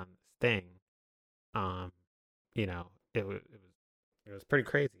shutting down this thing, you know, it was pretty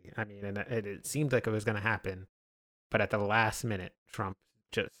crazy. I mean, and it seemed like it was going to happen, but at the last minute, Trump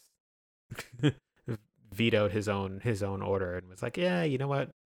just vetoed his own order and was like, "Yeah, you know what,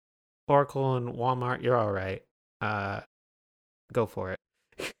 Oracle and Walmart, you're all right. Go for it."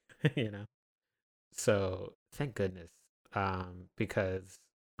 You know. So thank goodness, because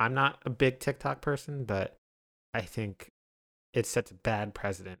I'm not a big TikTok person, but I think it sets a bad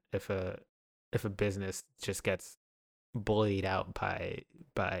precedent if a business just gets bullied out by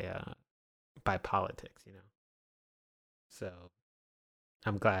politics, you know. So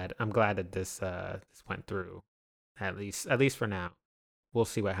I'm glad that this went through, at least for now. We'll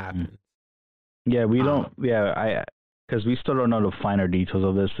see what happens. Yeah, we don't. Yeah, because we still don't know the finer details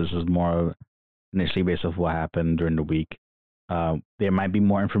of this. This is more of initially based off what happened during the week. There might be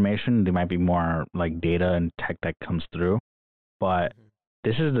more information. There might be more like data and tech that comes through, but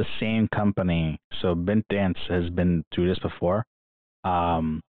this is the same company. So ByteDance has been through this before.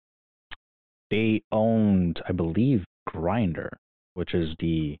 They owned, I believe, Grindr, which is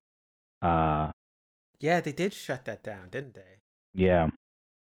the. Yeah, they did shut that down, didn't they? Yeah.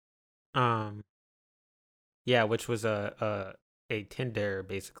 Yeah, which was a Tinder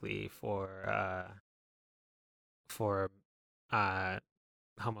basically for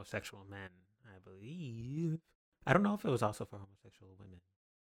homosexual men, I believe. I don't know if it was also for homosexual women.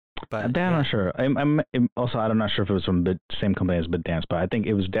 But I'm not sure. I'm also I'm not sure if it was from the same company as ByteDance, but I think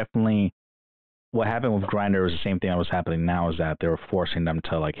it was definitely what happened with Grindr was the same thing that was happening now. Is that they were forcing them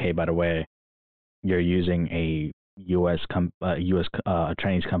to like, hey, by the way, you're using a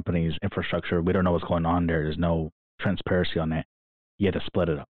Chinese company's infrastructure. We don't know what's going on there. There's no transparency on it. You had to split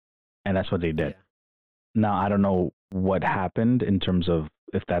it up, and that's what they did. Yeah. Now I don't know what happened in terms of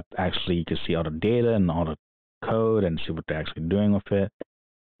if that actually you could see all the data and all the code and see what they're actually doing with it.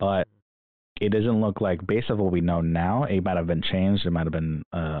 But it doesn't look like, based on what we know now, it might have been changed. There might have been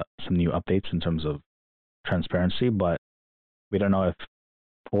some new updates in terms of transparency, but we don't know if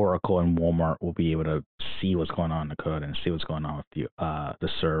Oracle and Walmart will be able to see what's going on in the code and see what's going on with the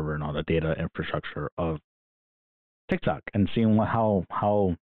server and all the data infrastructure of TikTok, and seeing how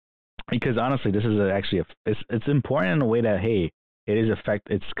because honestly, this is actually it's important in a way that, hey,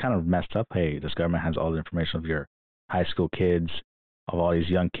 it's kind of messed up. Hey, this government has all the information of your high school kids, of all these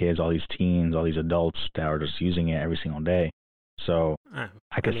young kids, all these teens, all these adults that are just using it every single day. So I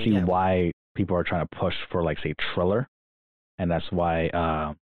could see why people are trying to push for, like, say, Triller, and that's why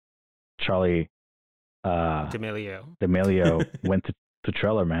Charli D'Amelio went to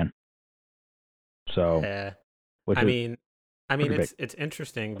Triller, man. So yeah, I mean it's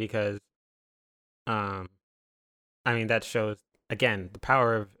interesting because I mean that shows again the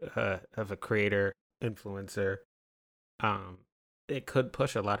power of a creator influencer. It could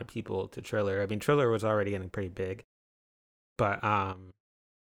push a lot of people to Triller. I mean, Triller was already getting pretty big, but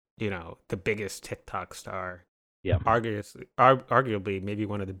you know, the biggest TikTok star, arguably maybe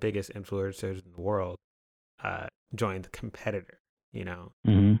one of the biggest influencers in the world, joined the competitor. You know,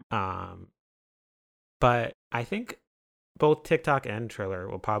 but I think both TikTok and Triller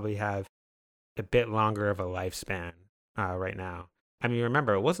will probably have a bit longer of a lifespan right now. I mean,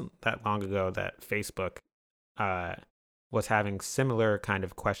 remember, it wasn't that long ago that Facebook was having similar kind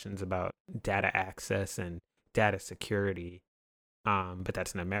of questions about data access and data security. But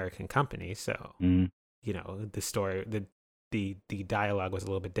that's an American company, so you know, the story, the dialogue was a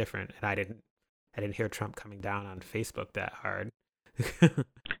little bit different, and I didn't hear Trump coming down on Facebook that hard.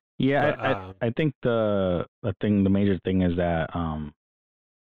 Yeah, but, I think the major thing is that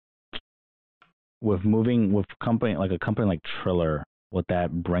with a company like Triller, what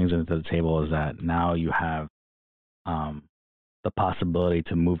that brings into the table is that now you have the possibility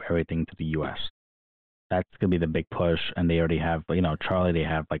to move everything to the U.S. That's gonna be the big push, and they already have, you know, Charli. They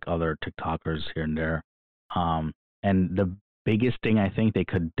have like other TikTokers here and there, and the biggest thing, I think they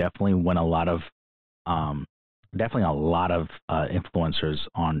could definitely win a lot of influencers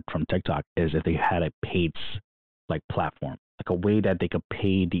from TikTok is if they had a paid like platform, like a way that they could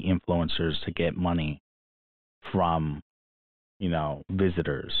pay the influencers to get money from, you know,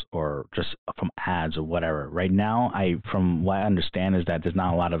 visitors or just from ads or whatever. Right now, from what I understand is that there's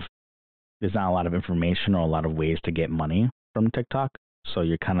not a lot of information or a lot of ways to get money from TikTok, so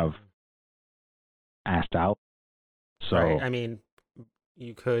you're kind of asked out. So right. I mean,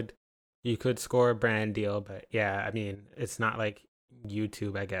 you could score a brand deal, but yeah, I mean, it's not like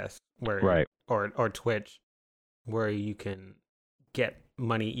YouTube, I guess, where right, or Twitch, where you can get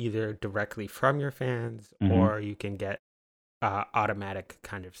money either directly from your fans Mhm. or you can get automatic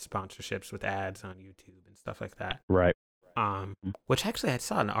kind of sponsorships with ads on YouTube and stuff like that. Right. Which actually I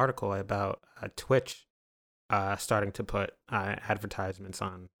saw an article about Twitch starting to put advertisements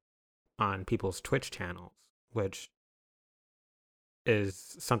on people's Twitch channels, which is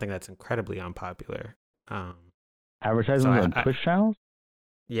something that's incredibly unpopular. Advertisements on Twitch channels?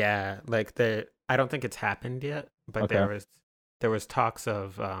 Yeah, like I don't think it's happened yet, but Okay. there was talks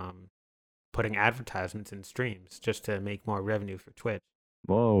of putting advertisements in streams just to make more revenue for Twitch.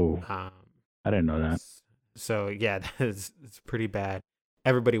 Whoa. I didn't know that. So yeah, it's pretty bad.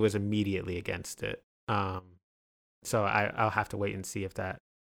 Everybody was immediately against it. So I'll have to wait and see if that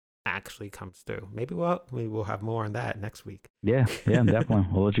actually comes through. Maybe we'll have more on that next week. Yeah, definitely.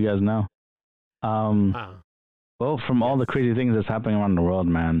 We'll let you guys know. Well, from all the crazy things that's happening around the world,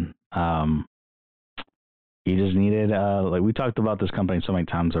 man, you just needed like we talked about this company so many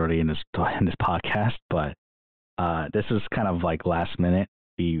times already in this podcast, but this is kind of like last minute.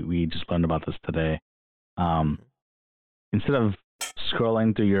 We just learned about this today. Instead of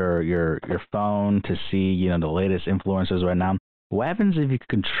scrolling through your phone to see the latest influencers right now, what happens if you could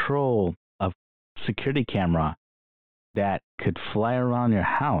control a security camera that could fly around your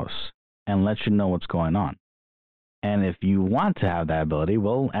house and let you know what's going on? And if you want to have that ability,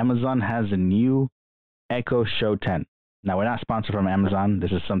 well, Amazon has a new Echo Show 10. Now, we're not sponsored from Amazon.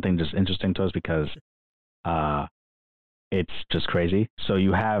 This is something just interesting to us because it's just crazy. So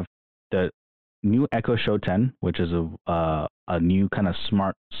you have the new Echo Show 10, which is a new kind of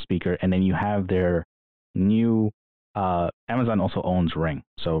smart speaker, and then you have their new Amazon also owns Ring.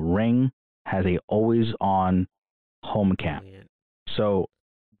 So Ring has a always-on home cam. So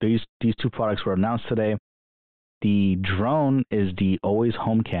these two products were announced today. The drone is the always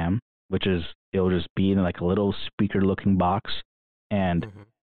home cam, which is it'll just be in like a little speaker-looking box, and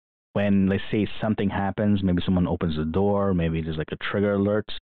when, let's say, something happens, maybe someone opens the door, maybe there's like a trigger alert,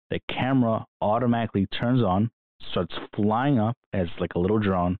 the camera automatically turns on, starts flying up as like a little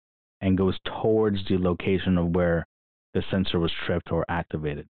drone, and goes towards the location of where the sensor was tripped or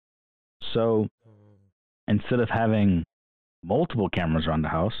activated. So instead of having multiple cameras around the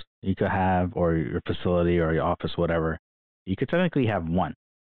house, you could have, or your facility or your office, whatever, you could technically have one.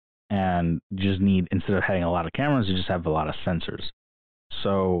 And you just need, instead of having a lot of cameras, you just have a lot of sensors.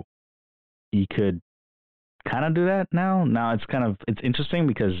 So you could kind of do that now. Now it's interesting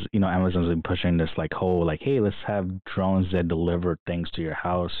because, Amazon's been pushing this like whole, like, hey, let's have drones that deliver things to your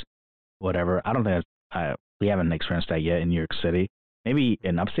house, whatever. I don't think we haven't experienced that yet in New York City. Maybe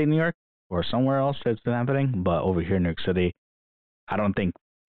in upstate New York or somewhere else that's been happening, but over here in New York City, I don't think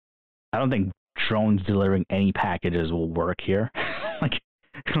drones delivering any packages will work here. like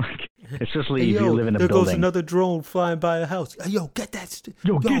especially if you live in a building. There goes another drone flying by the house. Yo, get that!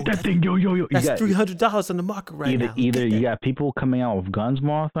 Get that thing! Yo! That's $300 on the market right now. Either you got people coming out with guns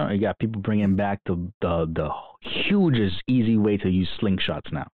more often, or you got people bringing back the hugest easy way to use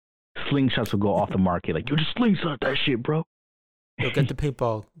slingshots now. Slingshots will go off the market. Like, yo, just slingshot that shit, bro. Yo, get the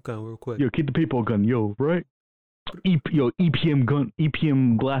paintball gun real quick. Yo, get the paintball gun, yo, right? EPM gun,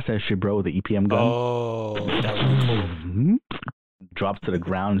 EPM glass that shit, bro. The EPM gun. Oh, that would be cool. Drops to the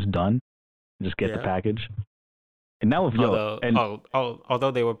ground, is done. Just get the package. And now with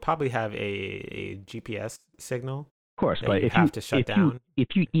although they would probably have a GPS signal. Of course, but if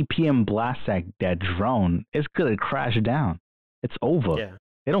you EPM blast that drone, it's gonna crash down. It's over. Yeah.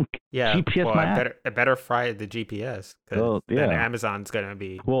 They don't. Yeah. GPS it better fry the GPS. Then Amazon's gonna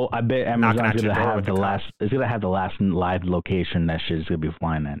be. Well, I bet Amazon's gonna have the last. It's gonna have the last live location that shit is gonna be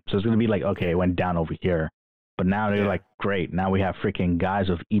flying in. So it's gonna be like, okay, it went down over here, but now they're like, great. Now we have freaking guys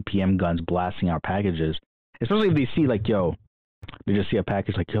with EPM guns blasting our packages. Especially if they see like, yo, they just see a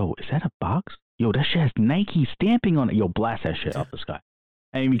package like, yo, is that a box? Yo, that shit has Nike stamping on it. Yo, blast that shit off the sky.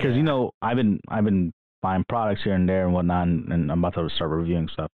 And because I've been buying products here and there and whatnot, and I'm about to start reviewing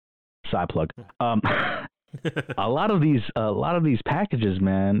stuff. Side plug. A lot of these packages,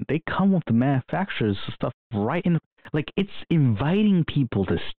 man, they come with the manufacturer's stuff right in. Like, it's inviting people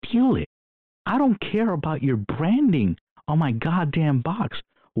to steal it. I don't care about your branding on my goddamn box.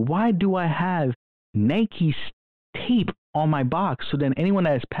 Why do I have Nike tape on my box so then anyone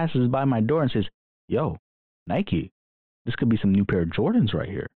that passes by my door and says, yo, Nike, this could be some new pair of Jordans right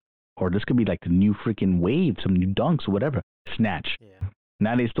here. Or this could be like the new freaking wave, some new dunks or whatever. Snatch. Yeah.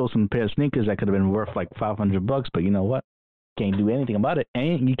 Now they stole some pair of sneakers that could have been worth like $500, but you know what? Can't do anything about it.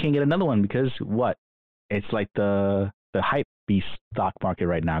 And you can't get another one because what? It's like the hype beast stock market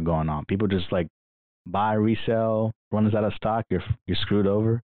right now going on. People just like buy, resell, runs out of stock, you're screwed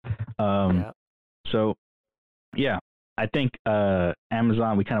over. So Yeah, I think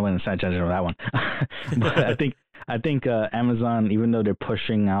Amazon. We kind of went inside tangent on that one, but I think Amazon, even though they're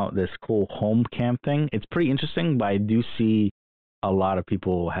pushing out this cool home cam thing, it's pretty interesting. But I do see a lot of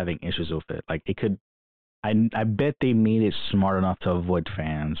people having issues with it. Like it could, I bet they made it smart enough to avoid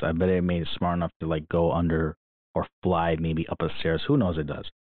fans. I bet it made it smart enough to like go under or fly maybe up a stairs. Who knows? It does.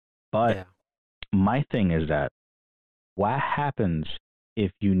 But Yeah. my thing is that what happens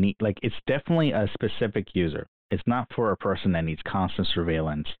if you need like it's definitely a specific user. It's not for a person that needs constant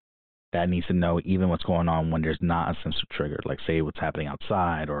surveillance that needs to know even what's going on when there's not a sensor triggered, like say what's happening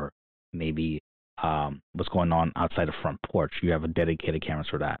outside or maybe what's going on outside the front porch. You have a dedicated cameras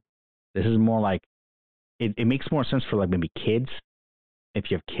for that. This is more like it makes more sense for like maybe kids.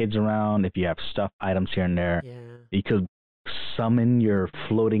 If you have kids around, if you have stuff items here and there, Yeah. you could summon your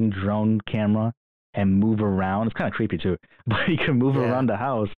floating drone camera and move around. It's kind of creepy too, but you can move Yeah. around the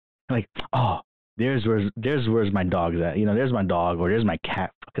house. Like, oh, there's my dog's at. You know, there's my dog, or there's my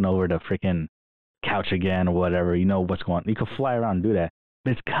cat fucking over the freaking couch again, or whatever. You know what's going on. You could fly around and do that,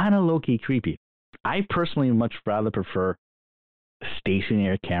 but it's kind of low key creepy. I personally much rather prefer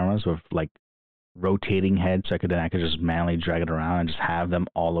stationary cameras with like rotating heads, so I could just manually drag it around and just have them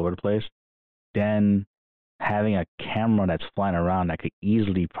all over the place. Than having a camera that's flying around that could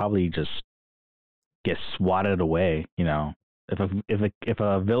easily probably just get swatted away. You know, if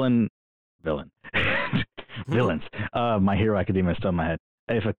a villain villains, My Hero Academia is still in my head.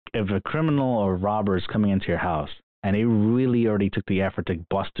 If a criminal or robber is coming into your house and they really already took the effort to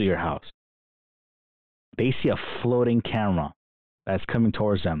bust through your house, they see a floating camera that's coming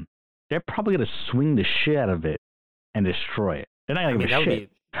towards them, they're probably gonna swing the shit out of it and destroy it. They're not I gonna mean, give a shit.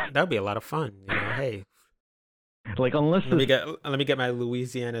 that would be a lot of fun. You know, hey, Like unless let me get my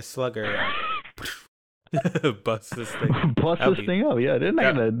Louisiana Slugger. Bust this thing. bust That'd this be- thing up. Yeah, they're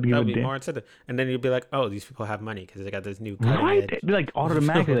not gonna give a That'd be damn. more incentive. And then you'd be like, oh, these people have money because they got this new Right? cutting edge. They're like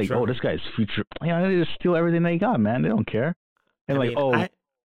automatically like, oh, this guy's future. You know, they just steal everything they got, man. They don't care. And I like, mean, oh,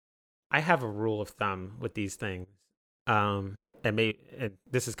 I have a rule of thumb with these things. And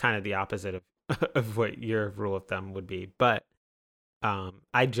this is kind of the opposite of of what your rule of thumb would be, but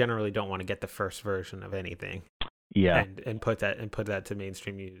I generally don't want to get the first version of anything yeah, and put that to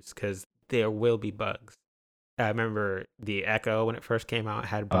mainstream use because there will be bugs. I remember the Echo when it first came out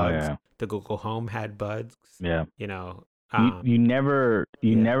had oh bugs. yeah, The Google Home had bugs. yeah. You know, You never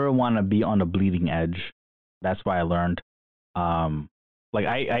yeah. never want to be on the bleeding edge. That's why I learned. Like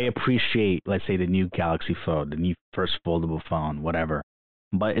I appreciate, let's say, the new Galaxy phone, the new first foldable phone, whatever,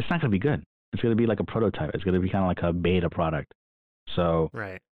 but it's not gonna be good. It's gonna be like a prototype. It's gonna be kind of like a beta product. So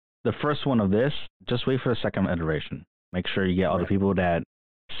right. the first one of this, just wait for the second iteration. Make sure you get all the Right. people that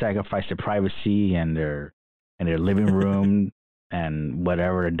sacrifice their privacy and their living room and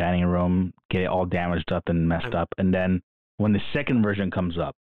whatever, the dining room, get it all damaged up and messed up. And then when the second version comes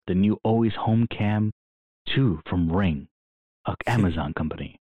up, the new Always Home Cam 2 from Ring, a Amazon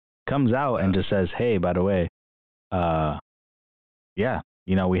company, comes out and just says, hey, by the way, yeah,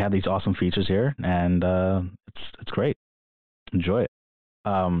 you know, we have these awesome features here, and it's great. Enjoy it.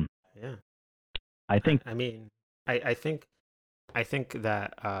 Yeah. I think I mean, I think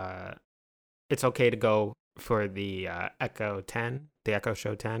that it's okay to go for the Echo 10, the Echo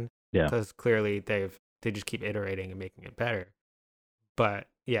Show 10, Yeah. because clearly they just keep iterating and making it better. But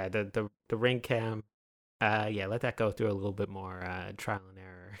yeah, the Ring Cam, yeah, let that go through a little bit more trial and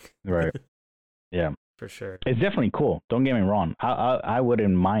error. right. Yeah. For sure. It's definitely cool. Don't get me wrong. I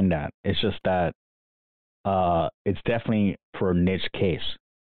wouldn't mind that. It's just that it's definitely for a niche case.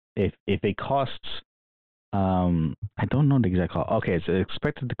 If it costs I don't know the exact cost. Okay, it's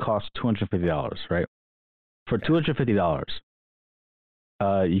expected to cost $250, right? For $250,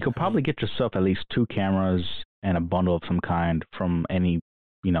 you could probably get yourself at least 2 cameras and a bundle of some kind from any,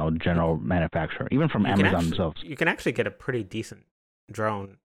 you know, general manufacturer, even from Amazon themselves. You can actually get a pretty decent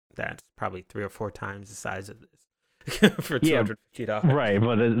drone that's probably 3 or 4 times the size of this for $250. Right,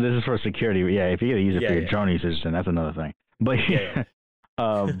 but this is for security. Yeah, if you're gonna use it for your drone usage, then that's another thing. But yeah,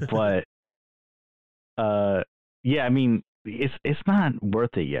 I mean, it's not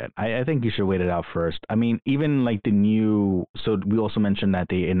worth it yet. I think you should wait it out first. I mean, even like the new. So we also mentioned that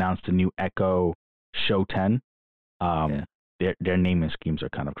they announced the new Echo Show 10. Their naming schemes are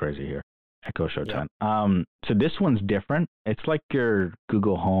kind of crazy here. Echo Show 10. So this one's different. It's like your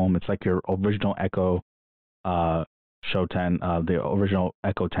Google Home. It's like your original Echo Show 10, the original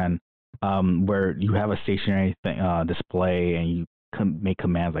Echo 10, where you have a stationary display and you can make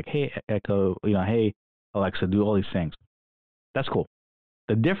commands like, hey, Echo, you know, hey, Alexa, do all these things. That's cool.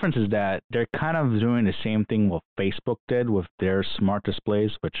 The difference is that they're kind of doing the same thing what Facebook did with their smart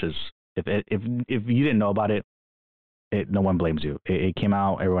displays, which is, if you didn't know about it, no one blames you. It came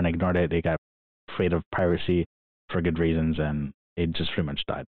out, everyone ignored it. They got afraid of privacy for good reasons, and it just pretty much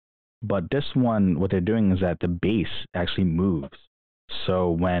died. But this one, what they're doing is that the base actually moves.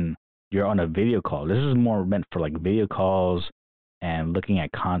 So when you're on a video call, this is more meant for like video calls and looking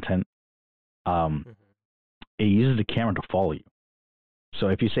at content. It uses the camera to follow you. So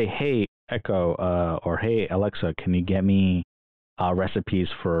if you say, "Hey Echo," or "Hey Alexa, can you get me recipes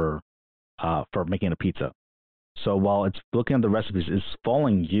for making a pizza?" So while it's looking at the recipes, it's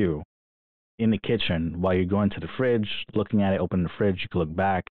following you in the kitchen while you're going to the fridge, looking at it, open the fridge, you can look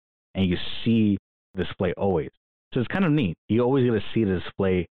back, and you see the display always. So it's kind of neat. You always get to see the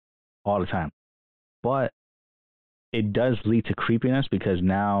display all the time. But it does lead to creepiness because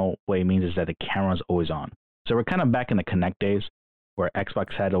now what it means is that the camera's always on. So we're kind of back in the Kinect days where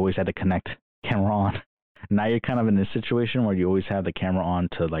Xbox always had the Kinect camera on. Now you're kind of in this situation where you always have the camera on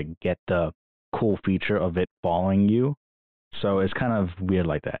to like get the cool feature of it following you. So it's kind of weird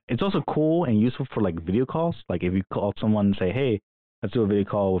like that. It's also cool and useful for like video calls. Like if you call someone and say, "Hey, let's do a video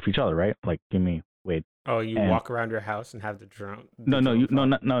call with each other," right? Like, wait. Oh, you walk around your house and have the drone. No.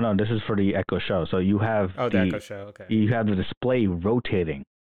 This is for the Echo Show. So you have the Echo Show. Okay. You have the display rotating,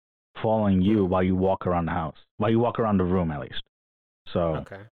 following you while you walk around the house, while you walk around the room at least. So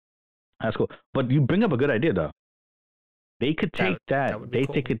okay, that's cool. But you bring up a good idea though. They could take they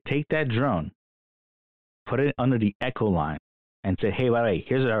could take that drone, put it under the Echo line, and say, "Hey, by the way,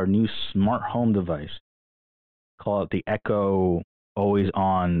 here's our new smart home device. Call it the Echo Always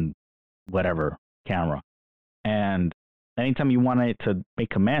On whatever camera. And anytime you want it to make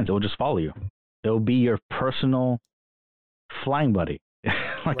commands, it will just follow you. It will be your personal flying buddy."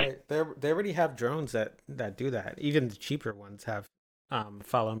 Right. They already have drones that do that. Even the cheaper ones have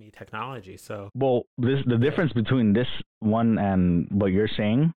follow me technology. So the difference between this one and what you're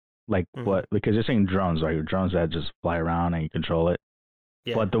saying, like because you're saying drones, right? Drones that just fly around and you control it.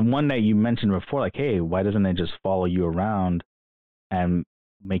 Yeah. But the one that you mentioned before, like, hey, why doesn't it just follow you around and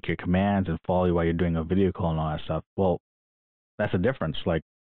make your commands and follow you while you're doing a video call and all that stuff? Well, that's the difference. Like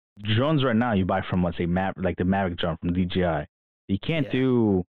drones right now, you buy from, let's say, like the Mavic drone from DJI. You can't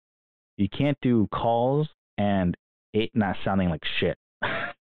do calls and it not sounding like shit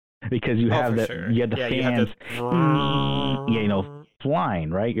because you have the fans,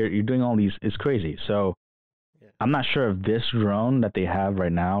 flying, right? You're doing all these. It's crazy. So I'm not sure if this drone that they have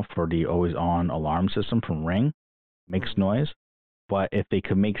right now for the always on alarm system from Ring makes noise, but if they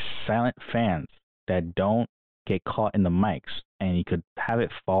could make silent fans that don't get caught in the mics and you could have it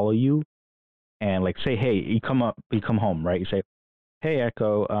follow you and like say, hey, you come home, right? You say, "Hey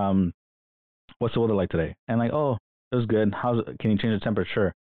Echo, what's the weather like today?" And like, "Oh, it was good. Can you change the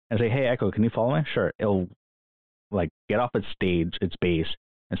temperature?" And say, "Hey Echo, can you follow me?" Sure. It'll like get off its base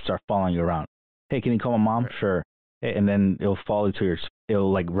and start following you around. "Hey, can you call my mom?" Right. Sure. And then it'll follow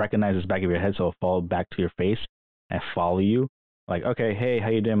it'll like recognize the back of your head, so it'll fall back to your face and follow you. Like, "Okay, hey, how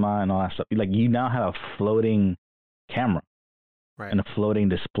you doing, Ma?" and all that stuff. Like you now have a floating camera, right, and a floating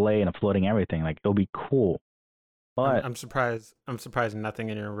display and a floating everything. Like it'll be cool. But I'm surprised nothing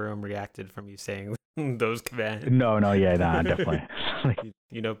in your room reacted from you saying those commands. No, definitely. Like,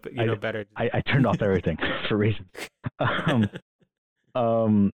 you know better. I turned off everything for reasons. But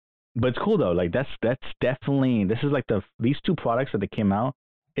it's cool though. Like that's definitely, this is like these two products that they came out.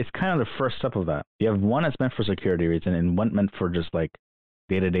 It's kind of the first step of that. You have one that's meant for security reason and one meant for just like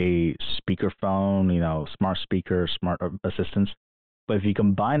day-to-day speakerphone, smart speaker, smart assistants. But if you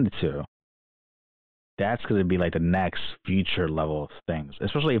combine the two, that's going to be like the next future level of things,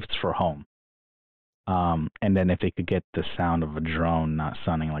 especially if it's for home. And then if they could get the sound of a drone not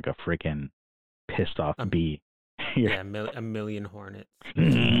sounding like a freaking pissed off bee. Yeah, a million hornets.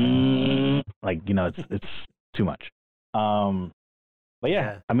 Like, it's too much. But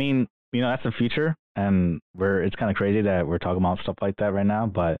yeah, I mean, that's the future, and it's kind of crazy that we're talking about stuff like that right now,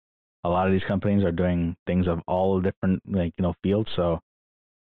 but a lot of these companies are doing things of all different, fields. So,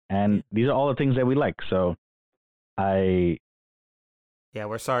 and these are all the things that we like. So we're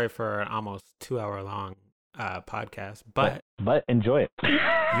sorry for an almost 2-hour long podcast, but enjoy it.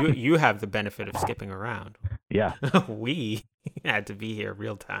 you have the benefit of skipping around. Yeah. We had to be here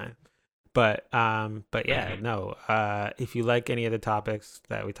real time. But yeah, no. If you like any of the topics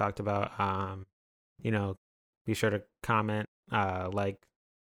that we talked about, be sure to comment, like,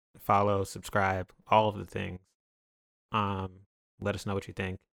 follow, subscribe, all of the things. Let us know what you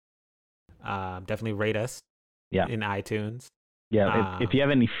think. Definitely rate us. Yeah. In iTunes. Yeah. If you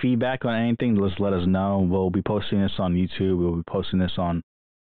have any feedback on anything, just let us know. We'll be posting this on YouTube. We'll be posting this on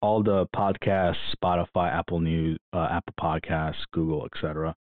all the podcasts, Spotify, Apple News, Apple Podcasts, Google,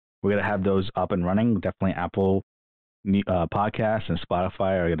 etc. We're going to have those up and running. Definitely Apple podcasts and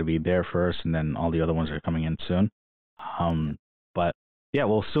Spotify are going to be there first, and then all the other ones are coming in soon. But yeah,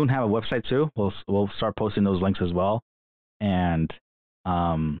 we'll soon have a website too. We'll start posting those links as well, and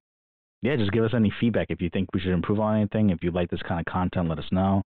yeah, just give us any feedback if you think we should improve on anything. If you like this kind of content, let us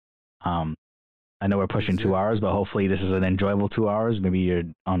know. I know we're pushing 2 hours, but hopefully this is an enjoyable 2 hours. Maybe you're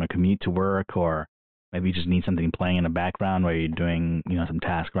on a commute to work, or maybe you just need something playing in the background while you're doing, some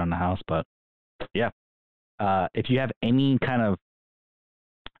task around the house. But yeah, if you have any kind of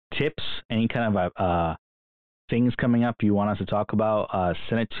tips, any kind of things coming up you want us to talk about,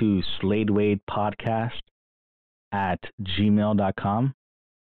 send it to sladewadepodcast@gmail.com.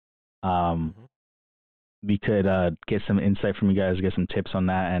 We could get some insight from you guys, get some tips on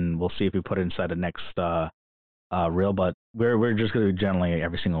that, and we'll see if we put it inside the next reel. But we're just going to generally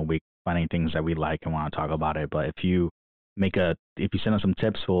every single week finding things that we like and want to talk about it. But if you send us some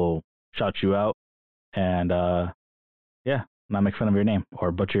tips, we'll shout you out and yeah, not make fun of your name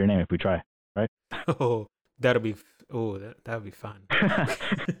or butcher your name if we try, right? Oh, that'll be fun.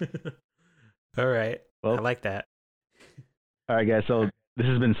 All right, well, I like that. All right, guys. So this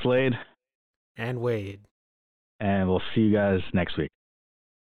has been Slade and Wade. And we'll see you guys next week.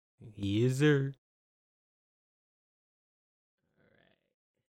 Yes, sir.